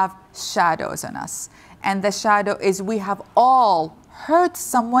have shadows on us. And the shadow is we have all hurt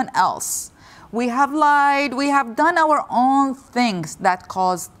someone else. We have lied, we have done our own things that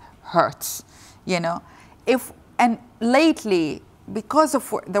caused hurt, And lately, because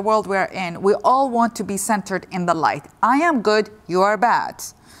of the world we're in, we all want to be centered in the light. I am good, you are bad,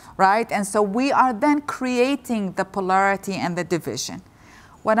 right? And so we are then creating the polarity and the division.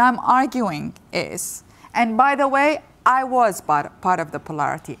 What I'm arguing is, and by the way, I was part of the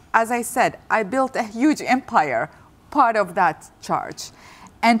polarity. As I said, I built a huge empire, part of that charge,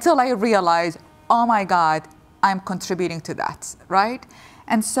 until I realized, oh my God, I'm contributing to that, right?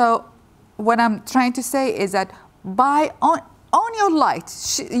 And so what I'm trying to say is that own your light.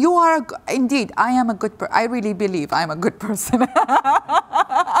 You are, indeed, I am a good person. I really believe I'm a good person.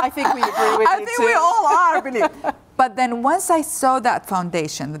 I think we agree with you too. I think we all are, believe. But then once I saw that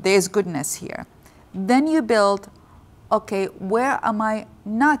foundation, that there's goodness here, then you build, okay, where am I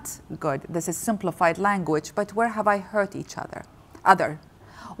not good? This is simplified language, but where have I hurt each other?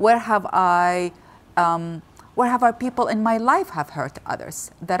 Where have people in my life have hurt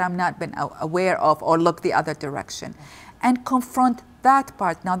others that I'm not been aware of or look the other direction? And confront that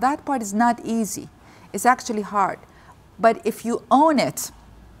part. Now that part is not easy. It's actually hard. But if you own it,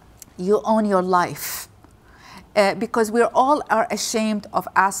 you own your life. Because we all are ashamed of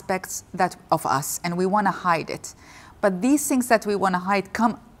aspects of us and we want to hide it. But these things that we want to hide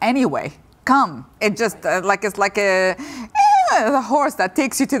come anyway. It just it's like a horse that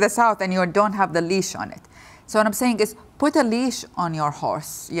takes you to the south and you don't have the leash on it. So what I'm saying is put a leash on your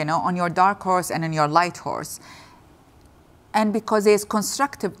horse, on your dark horse and on your light horse. And because there's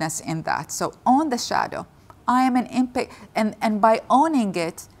constructiveness in that. So own the shadow. I am an impact, and by owning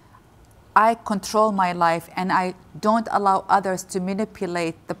it, I control my life and I don't allow others to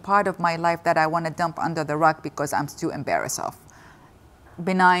manipulate the part of my life that I want to dump under the rug because I'm too embarrassed of.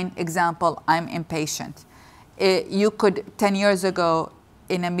 Benign example, I'm impatient. You could, 10 years ago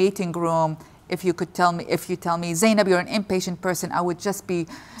in a meeting room, if you tell me, Zainab, you're an impatient person, I would just be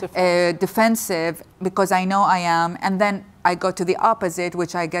defensive because I know I am. And then I go to the opposite,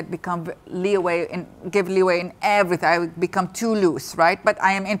 which I become leeway and give leeway in everything. I would become too loose, right? But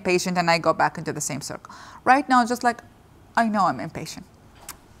I am impatient and I go back into the same circle. Right now, just like, I know I'm impatient.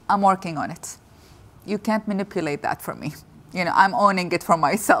 I'm working on it. You can't manipulate that for me. I'm owning it for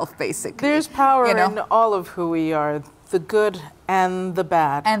myself, basically. There's power in all of who we are, the good and the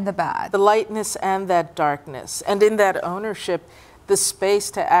bad. And the bad. The lightness and that darkness. And in that ownership, the space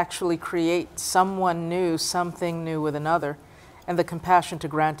to actually create someone new, something new with another, and the compassion to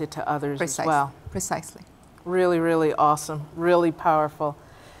grant it to others as well. Precisely. Really, really awesome, really powerful.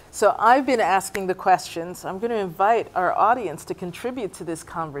 So I've been asking the questions. I'm going to invite our audience to contribute to this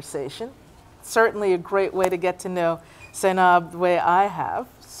conversation. Certainly a great way to get to know Zainab the way I have.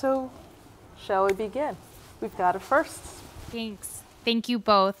 So shall we begin? We've got it first. Thanks. Thank you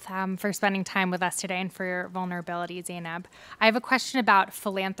both for spending time with us today and for your vulnerability, Zainab. I have a question about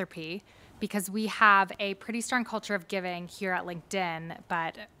philanthropy because we have a pretty strong culture of giving here at LinkedIn,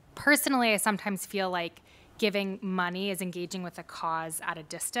 but personally, I sometimes feel like giving money is engaging with a cause at a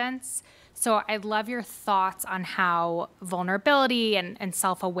distance. So I'd love your thoughts on how vulnerability and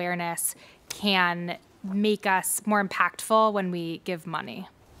self-awareness can make us more impactful when we give money.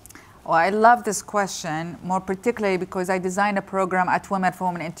 Well, I love this question, more particularly because I designed a program at Women for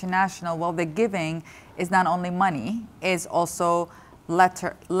Women International. Well, the giving is not only money, it's also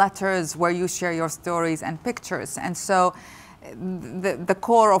letters where you share your stories and pictures. And so the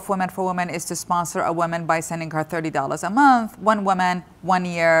core of Women for Women is to sponsor a woman by sending her $30 a month, one woman, 1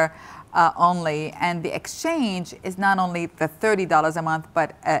 year only. And the exchange is not only the $30 a month,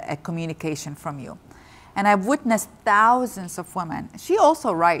 but a communication from you. And I've witnessed thousands of women. She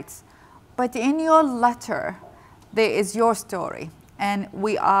also writes, but in your letter, there is your story. And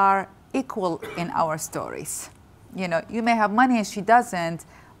we are equal in our stories. You may have money and she doesn't,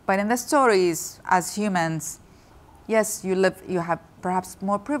 but in the stories as humans, yes, you have perhaps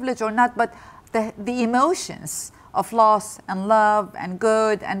more privilege or not, but the emotions of loss and love and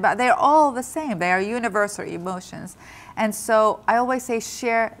good and bad, they're all the same. They are universal emotions. And so I always say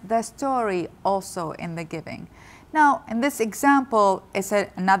share the story also in the giving. Now, in this example, it's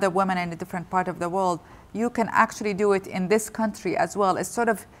another woman in a different part of the world. You can actually do it in this country as well.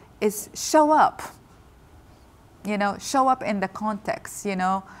 It's show up. Show up in the context,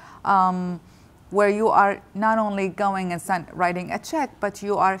 where you are not only going and writing a check, but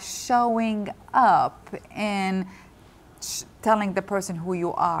you are showing up and telling the person who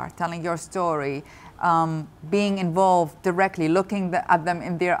you are, telling your story, being involved directly, looking at them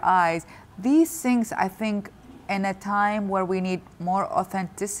in their eyes. These things, I think, in a time where we need more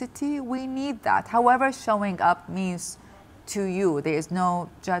authenticity, we need that. However showing up means to you, there is no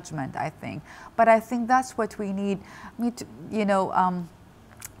judgment, I think. But I think that's what we need.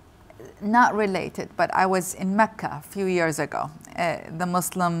 Not related, but I was in Mecca a few years ago, the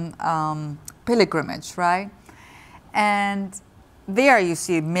Muslim pilgrimage, right? And there you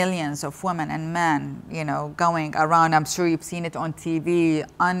see millions of women and men, going around. I'm sure you've seen it on TV,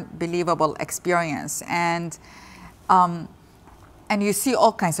 unbelievable experience. And you see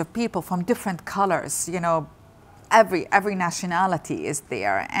all kinds of people from different colors, every nationality is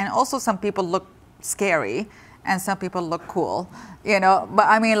there. And also some people look scary and some people look cool, but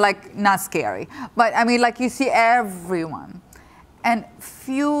I mean, like, not scary. But I mean, like, you see everyone. And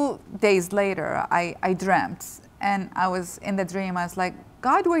few days later, I dreamt, and I was in the dream, I was like,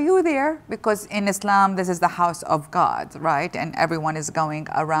 God, were you there? Because in Islam, this is the house of God, right? And everyone is going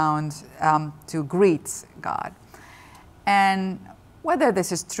around to greet God. And whether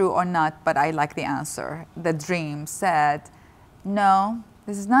this is true or not, but I like the answer. The dream said, no,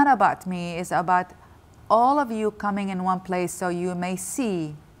 this is not about me, it's about all of you coming in one place so you may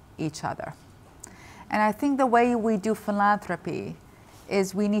see each other. And I think the way we do philanthropy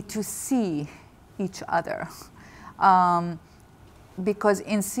is we need to see each other. Because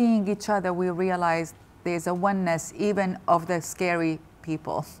in seeing each other, we realize there's a oneness even of the scary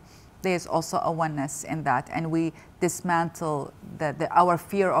people. There's also a oneness in that, and we dismantle our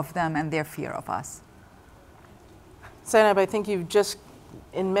fear of them and their fear of us. Zainab, I think you've just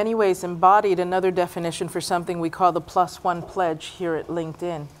in many ways embodied another definition for something we call the +1 pledge here at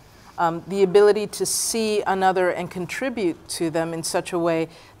LinkedIn. The ability to see another and contribute to them in such a way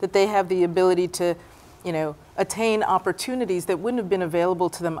that they have the ability to, attain opportunities that wouldn't have been available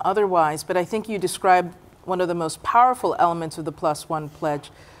to them otherwise. But I think you described one of the most powerful elements of the +1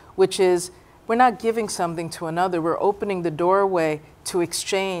 pledge, which is we're not giving something to another, we're opening the doorway to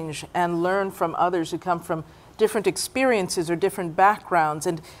exchange and learn from others who come from different experiences or different backgrounds.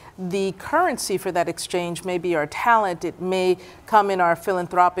 And the currency for that exchange may be our talent, it may come in our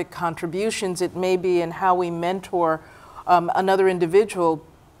philanthropic contributions, it may be in how we mentor another individual.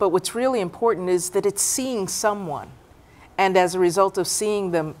 But what's really important is that it's seeing someone, and as a result of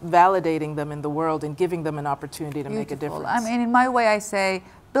seeing them, validating them in the world and giving them an opportunity to make a difference. I mean, in my way, I say,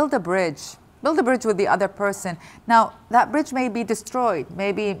 build a bridge. Build a bridge with the other person. Now, that bridge may be destroyed,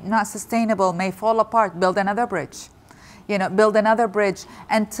 maybe not sustainable, may fall apart. Build another bridge. Build another bridge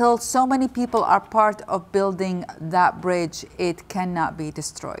until so many people are part of building that bridge, it cannot be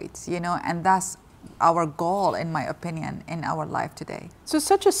destroyed, and that's our goal, in my opinion, in our life today. So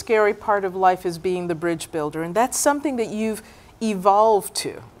such a scary part of life is being the bridge builder, and that's something that you've evolved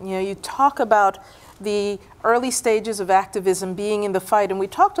to. You talk about the early stages of activism being in the fight, and we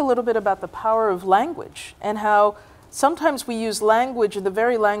talked a little bit about the power of language and how sometimes we use language, and the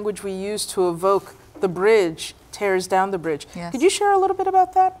very language we use to evoke the bridge tears down the bridge. Yes. Could you share a little bit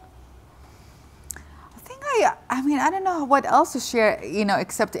about that? I mean, I don't know what else to share,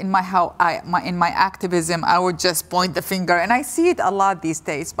 except in my activism, I would just point the finger, and I see it a lot these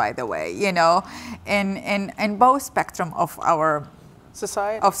days, by the way, in both spectrum of our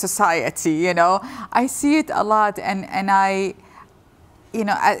society, I see it a lot, and I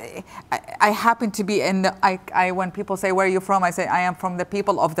happen to be in when people say, where are you from? I say, I am from the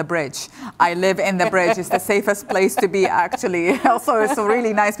people of the bridge. I live in the bridge. It's the safest place to be, actually. Also, it's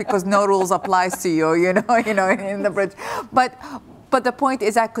really nice because no rules applies to you, in the bridge. But the point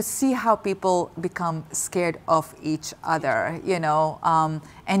is, I could see how people become scared of each other,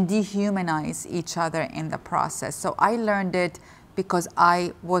 and dehumanize each other in the process. So I learned it because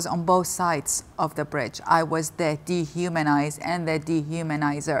I was on both sides of the bridge. I was the dehumanized and the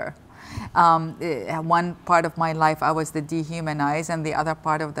dehumanizer. One part of my life, I was the dehumanized, and the other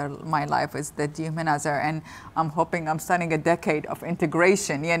part of my life is the dehumanizer. And I'm hoping I'm starting a decade of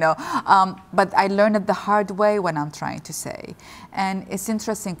integration, But I learned it the hard way when I'm trying to say. And it's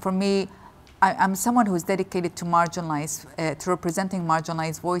interesting for me, I'm someone who's dedicated to to representing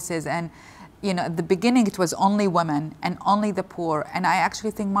marginalized voices. And at the beginning, it was only women and only the poor. And I actually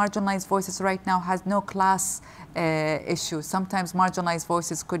think marginalized voices right now has no class issue. Sometimes marginalized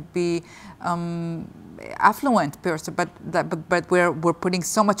voices could be affluent person, but we're putting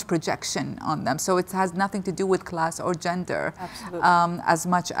so much projection on them. So it has nothing to do with class or gender, as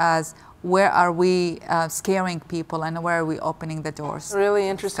much as where are we scaring people and where are we opening the doors. Really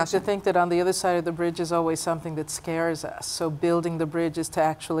interesting to think that on the other side of the bridge is always something that scares us. So building the bridge is to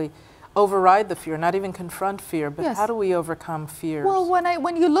actually override the fear, not even confront fear, but Yes. how do we overcome fears? Well,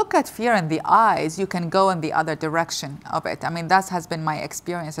 when you look at fear in the eyes, you can go in the other direction of it. I mean, that has been my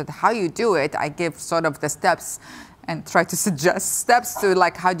experience. And how you do it, I give sort of the steps and try to suggest steps to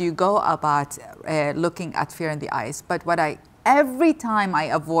like how do you go about looking at fear in the eyes. But every time I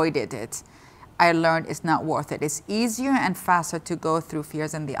avoided it, I learned it's not worth it. It's easier and faster to go through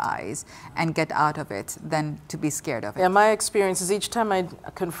fears in the eyes and get out of it than to be scared of it. Yeah, my experience is each time I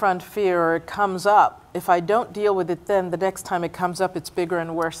confront fear or it comes up, if I don't deal with it then, the next time it comes up, it's bigger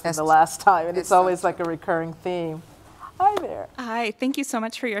and worse than the last time. And it's always like a recurring theme. Hi there. Hi, thank you so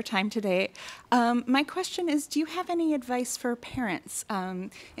much for your time today. My question is, do you have any advice for parents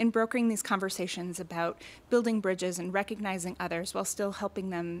in brokering these conversations about building bridges and recognizing others while still helping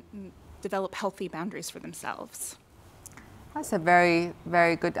them develop healthy boundaries for themselves? That's a very,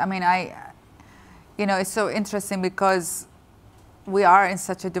 very good, I mean, it's so interesting because we are in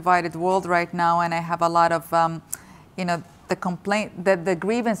such a divided world right now, and I have a lot of, the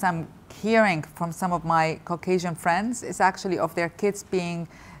grievance I'm hearing from some of my Caucasian friends is actually of their kids being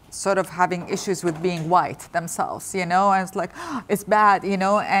sort of having issues with being white themselves, and it's like, it's bad,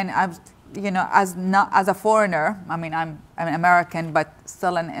 and I'm, as a foreigner, I mean, I'm American, but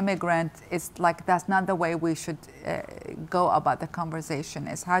still an immigrant, it's like that's not the way we should go about the conversation.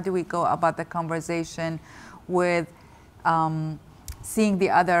 Is how do we go about the conversation with seeing the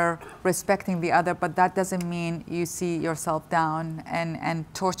other, respecting the other, but that doesn't mean you see yourself down and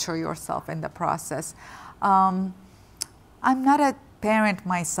torture yourself in the process. I'm not a parent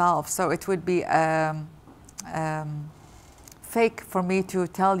myself, so it would be fake for me to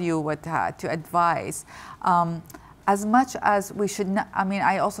tell you what to advise. As much as we should not, I mean,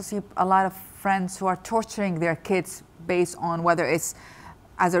 I also see a lot of friends who are torturing their kids based on whether it's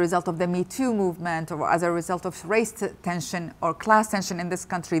as a result of the Me Too movement or as a result of race tension or class tension in this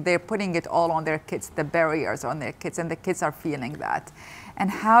country. They're putting it all on their kids, the barriers on their kids, and the kids are feeling that. And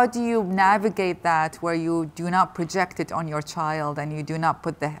how do you navigate that where you do not project it on your child and you do not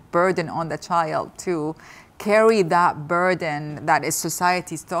put the burden on the child to carry that burden that is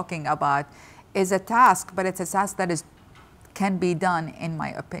society's talking about is a task, but it's a task that can be done, in my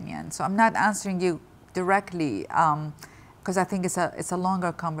opinion. So I'm not answering you directly because I think it's a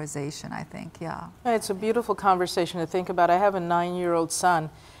longer conversation, I think, yeah. It's a beautiful conversation to think about. I have a 9-year-old son,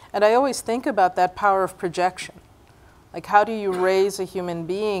 and I always think about that power of projection. Like, how do you raise a human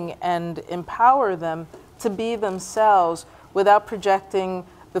being and empower them to be themselves without projecting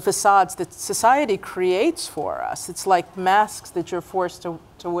the facades that society creates for us? It's like masks that you're forced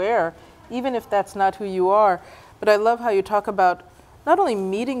to wear, even if that's not who you are. But I love how you talk about not only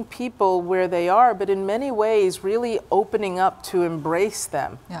meeting people where they are, but in many ways really opening up to embrace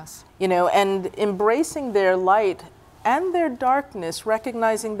them. Yes. And embracing their light and their darkness,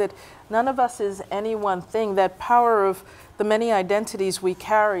 recognizing that none of us is any one thing. That power of the many identities we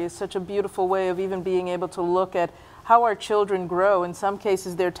carry is such a beautiful way of even being able to look at how our children grow. In some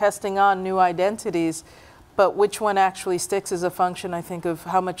cases, they're testing on new identities, but which one actually sticks is a function, I think, of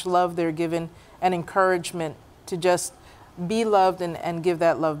how much love they're given and encouragement to just be loved and give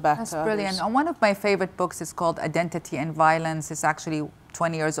that love back to others. That's brilliant. And one of my favorite books is called Identity and Violence. It's actually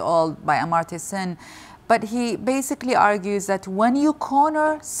 20 years old, by Amartya Sen. But he basically argues that when you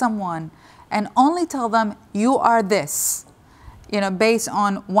corner someone and only tell them you are this, based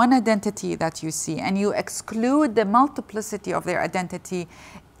on one identity that you see, and you exclude the multiplicity of their identity,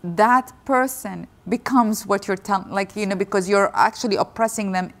 that person becomes what you're telling, because you're actually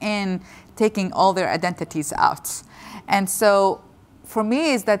oppressing them in taking all their identities out. And so for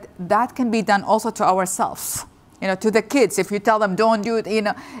me is that can be done also to ourselves, to the kids. If you tell them don't do it,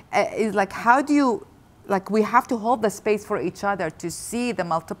 it's like, how do you, we have to hold the space for each other to see the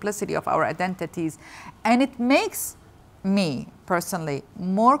multiplicity of our identities. And it makes me personally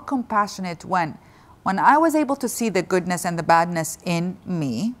more compassionate when I was able to see the goodness and the badness in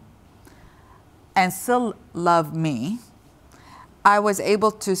me and still love me. I was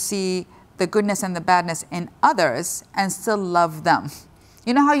able to see the goodness and the badness in others and still love them.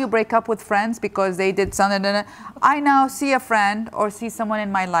 You know how you break up with friends because they did something? I now see a friend or see someone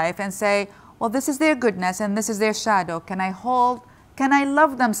in my life and say, well, this is their goodness and this is their shadow. Can I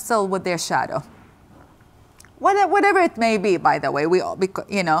love them still with their shadow? whatever it may be, by the way, we all,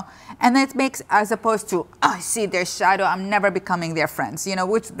 you know, and it makes, as opposed to, oh, I see their shadow, I'm never becoming their friends, you know,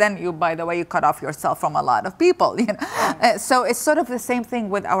 which then you, by the way, you cut off yourself from a lot of people, you know. So it's sort of the same thing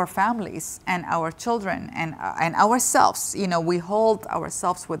with our families and our children and ourselves, you know, we hold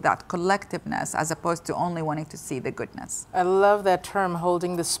ourselves with that collectiveness as opposed to only wanting to see the goodness. I love that term,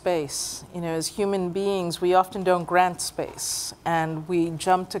 holding the space. You know, as human beings, we often don't grant space and we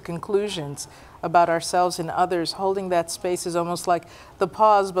jump to conclusions about ourselves and others. Holding that space is almost like the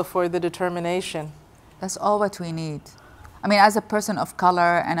pause before the determination. That's all what we need. I mean, as a person of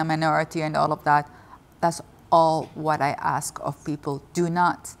color and a minority and all of that, that's all what I ask of people.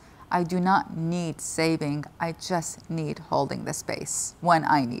 I do not need saving. I just need holding the space when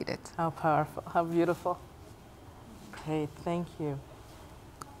I need it. How powerful, how beautiful. Great, thank you.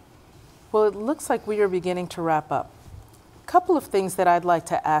 Well, it looks like we are beginning to wrap up. Couple of things that I'd like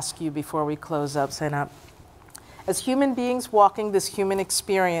to ask you before we close up, Zainab. As human beings walking this human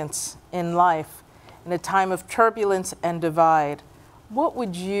experience in life, in a time of turbulence and divide, what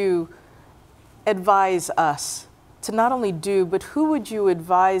would you advise us to not only do, but who would you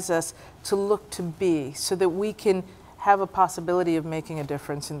advise us to look to be so that we can have a possibility of making a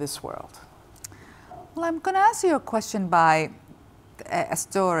difference in this world? Well, I'm going to answer your question by a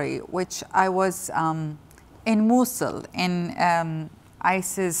story, which I was in Mosul, in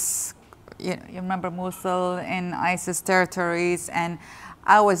ISIS, you remember Mosul, in ISIS territories, and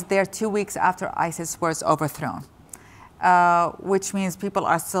I was there 2 weeks after ISIS was overthrown, which means people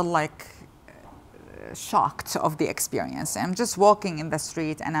are still like shocked of the experience. I'm just walking in the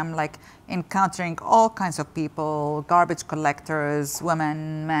street and I'm like encountering all kinds of people, garbage collectors,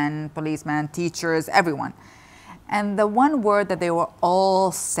 women, men, policemen, teachers, everyone. And the one word that they were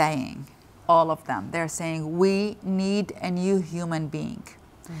all saying, all of them, they're saying, we need a new human being.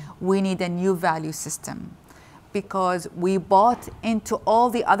 We need a new value system because we bought into all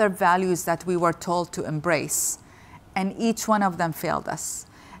the other values that we were told to embrace, and each one of them failed us.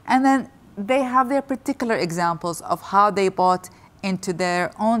 And then they have their particular examples of how they bought into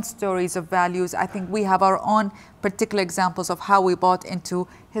their own stories of values. I think we have our own particular examples of how we bought into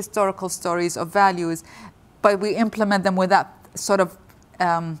historical stories of values, but we implement them with that sort of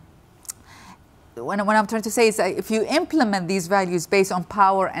what I'm trying to say is that if you implement these values based on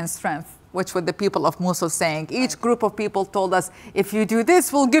power and strength, which were the people of Mosul saying, each group of people told us, if you do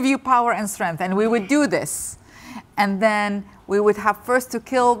this, we'll give you power and strength, and we would do this. And then we would have first to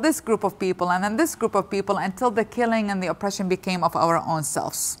kill this group of people and then this group of people until the killing and the oppression became of our own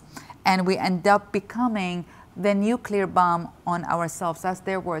selves. And we end up becoming the nuclear bomb on ourselves. That's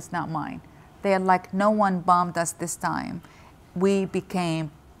their words, not mine. They are like, no one bombed us this time. We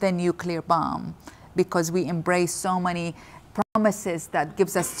became the nuclear bomb because we embraced so many promises that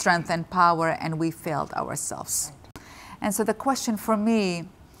gives us strength and power, and we failed ourselves. And so the question for me,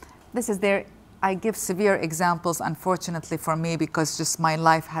 this is there, I give severe examples, unfortunately for me, because just my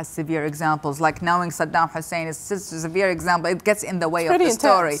life has severe examples. Like knowing Saddam Hussein is just a severe example. It gets in the way of the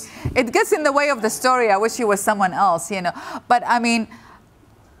story. It gets in the way of the story. I wish he was someone else, you know. But I mean,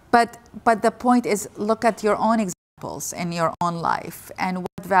 but the point is, look at your own examples in your own life and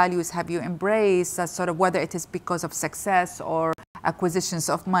what values have you embraced, sort of whether it is because of success or acquisitions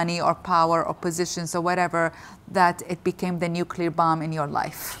of money or power or positions or whatever, that it became the nuclear bomb in your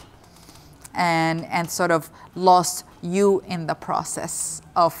life and sort of lost you in the process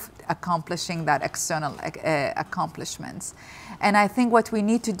of accomplishing that external accomplishments. And I think what we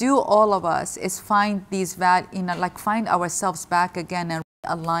need to do, all of us, is find these find ourselves back again and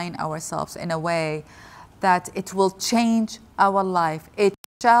align ourselves in a way that it will change our life. It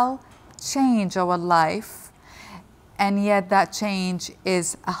shall change our life, and yet that change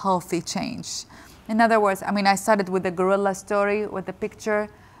is a healthy change. In other words, I mean, I started with the gorilla story, with the picture,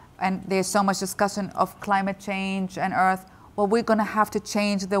 and there's so much discussion of climate change and Earth. Well, we're going to have to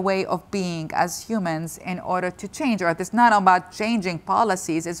change the way of being as humans in order to change Earth. It's not about changing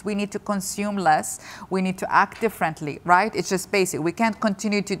policies. It's we need to consume less. We need to act differently, right? It's just basic. We can't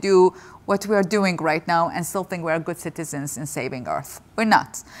continue to do what we are doing right now and still think we're good citizens in saving Earth. We're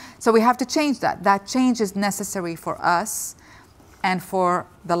not. So we have to change that. That change is necessary for us and for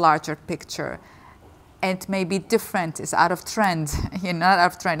the larger picture. It may be different, it's out of trend. You're not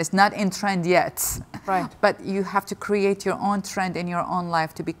out of trend, it's not in trend yet. Right. But you have to create your own trend in your own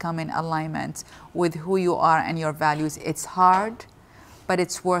life to become in alignment with who you are and your values. It's hard, but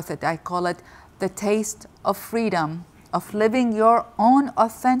it's worth it. I call it the taste of freedom, of living your own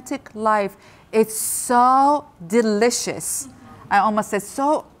authentic life. It's so delicious. I almost said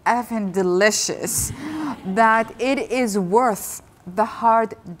so effing delicious that it is worth the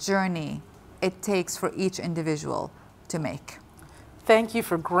hard journey it takes for each individual to make. Thank you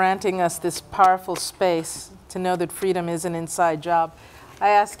for granting us this powerful space to know that freedom is an inside job. I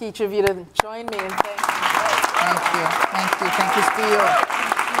ask each of you to join me in thanking you. Thank you. Thank you. Thank you, Steve.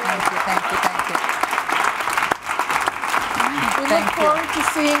 Thank you. Thank you. Thank you. We look forward to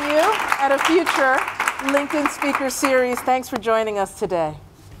seeing you at a future LinkedIn Speaker Series. Thanks for joining us today.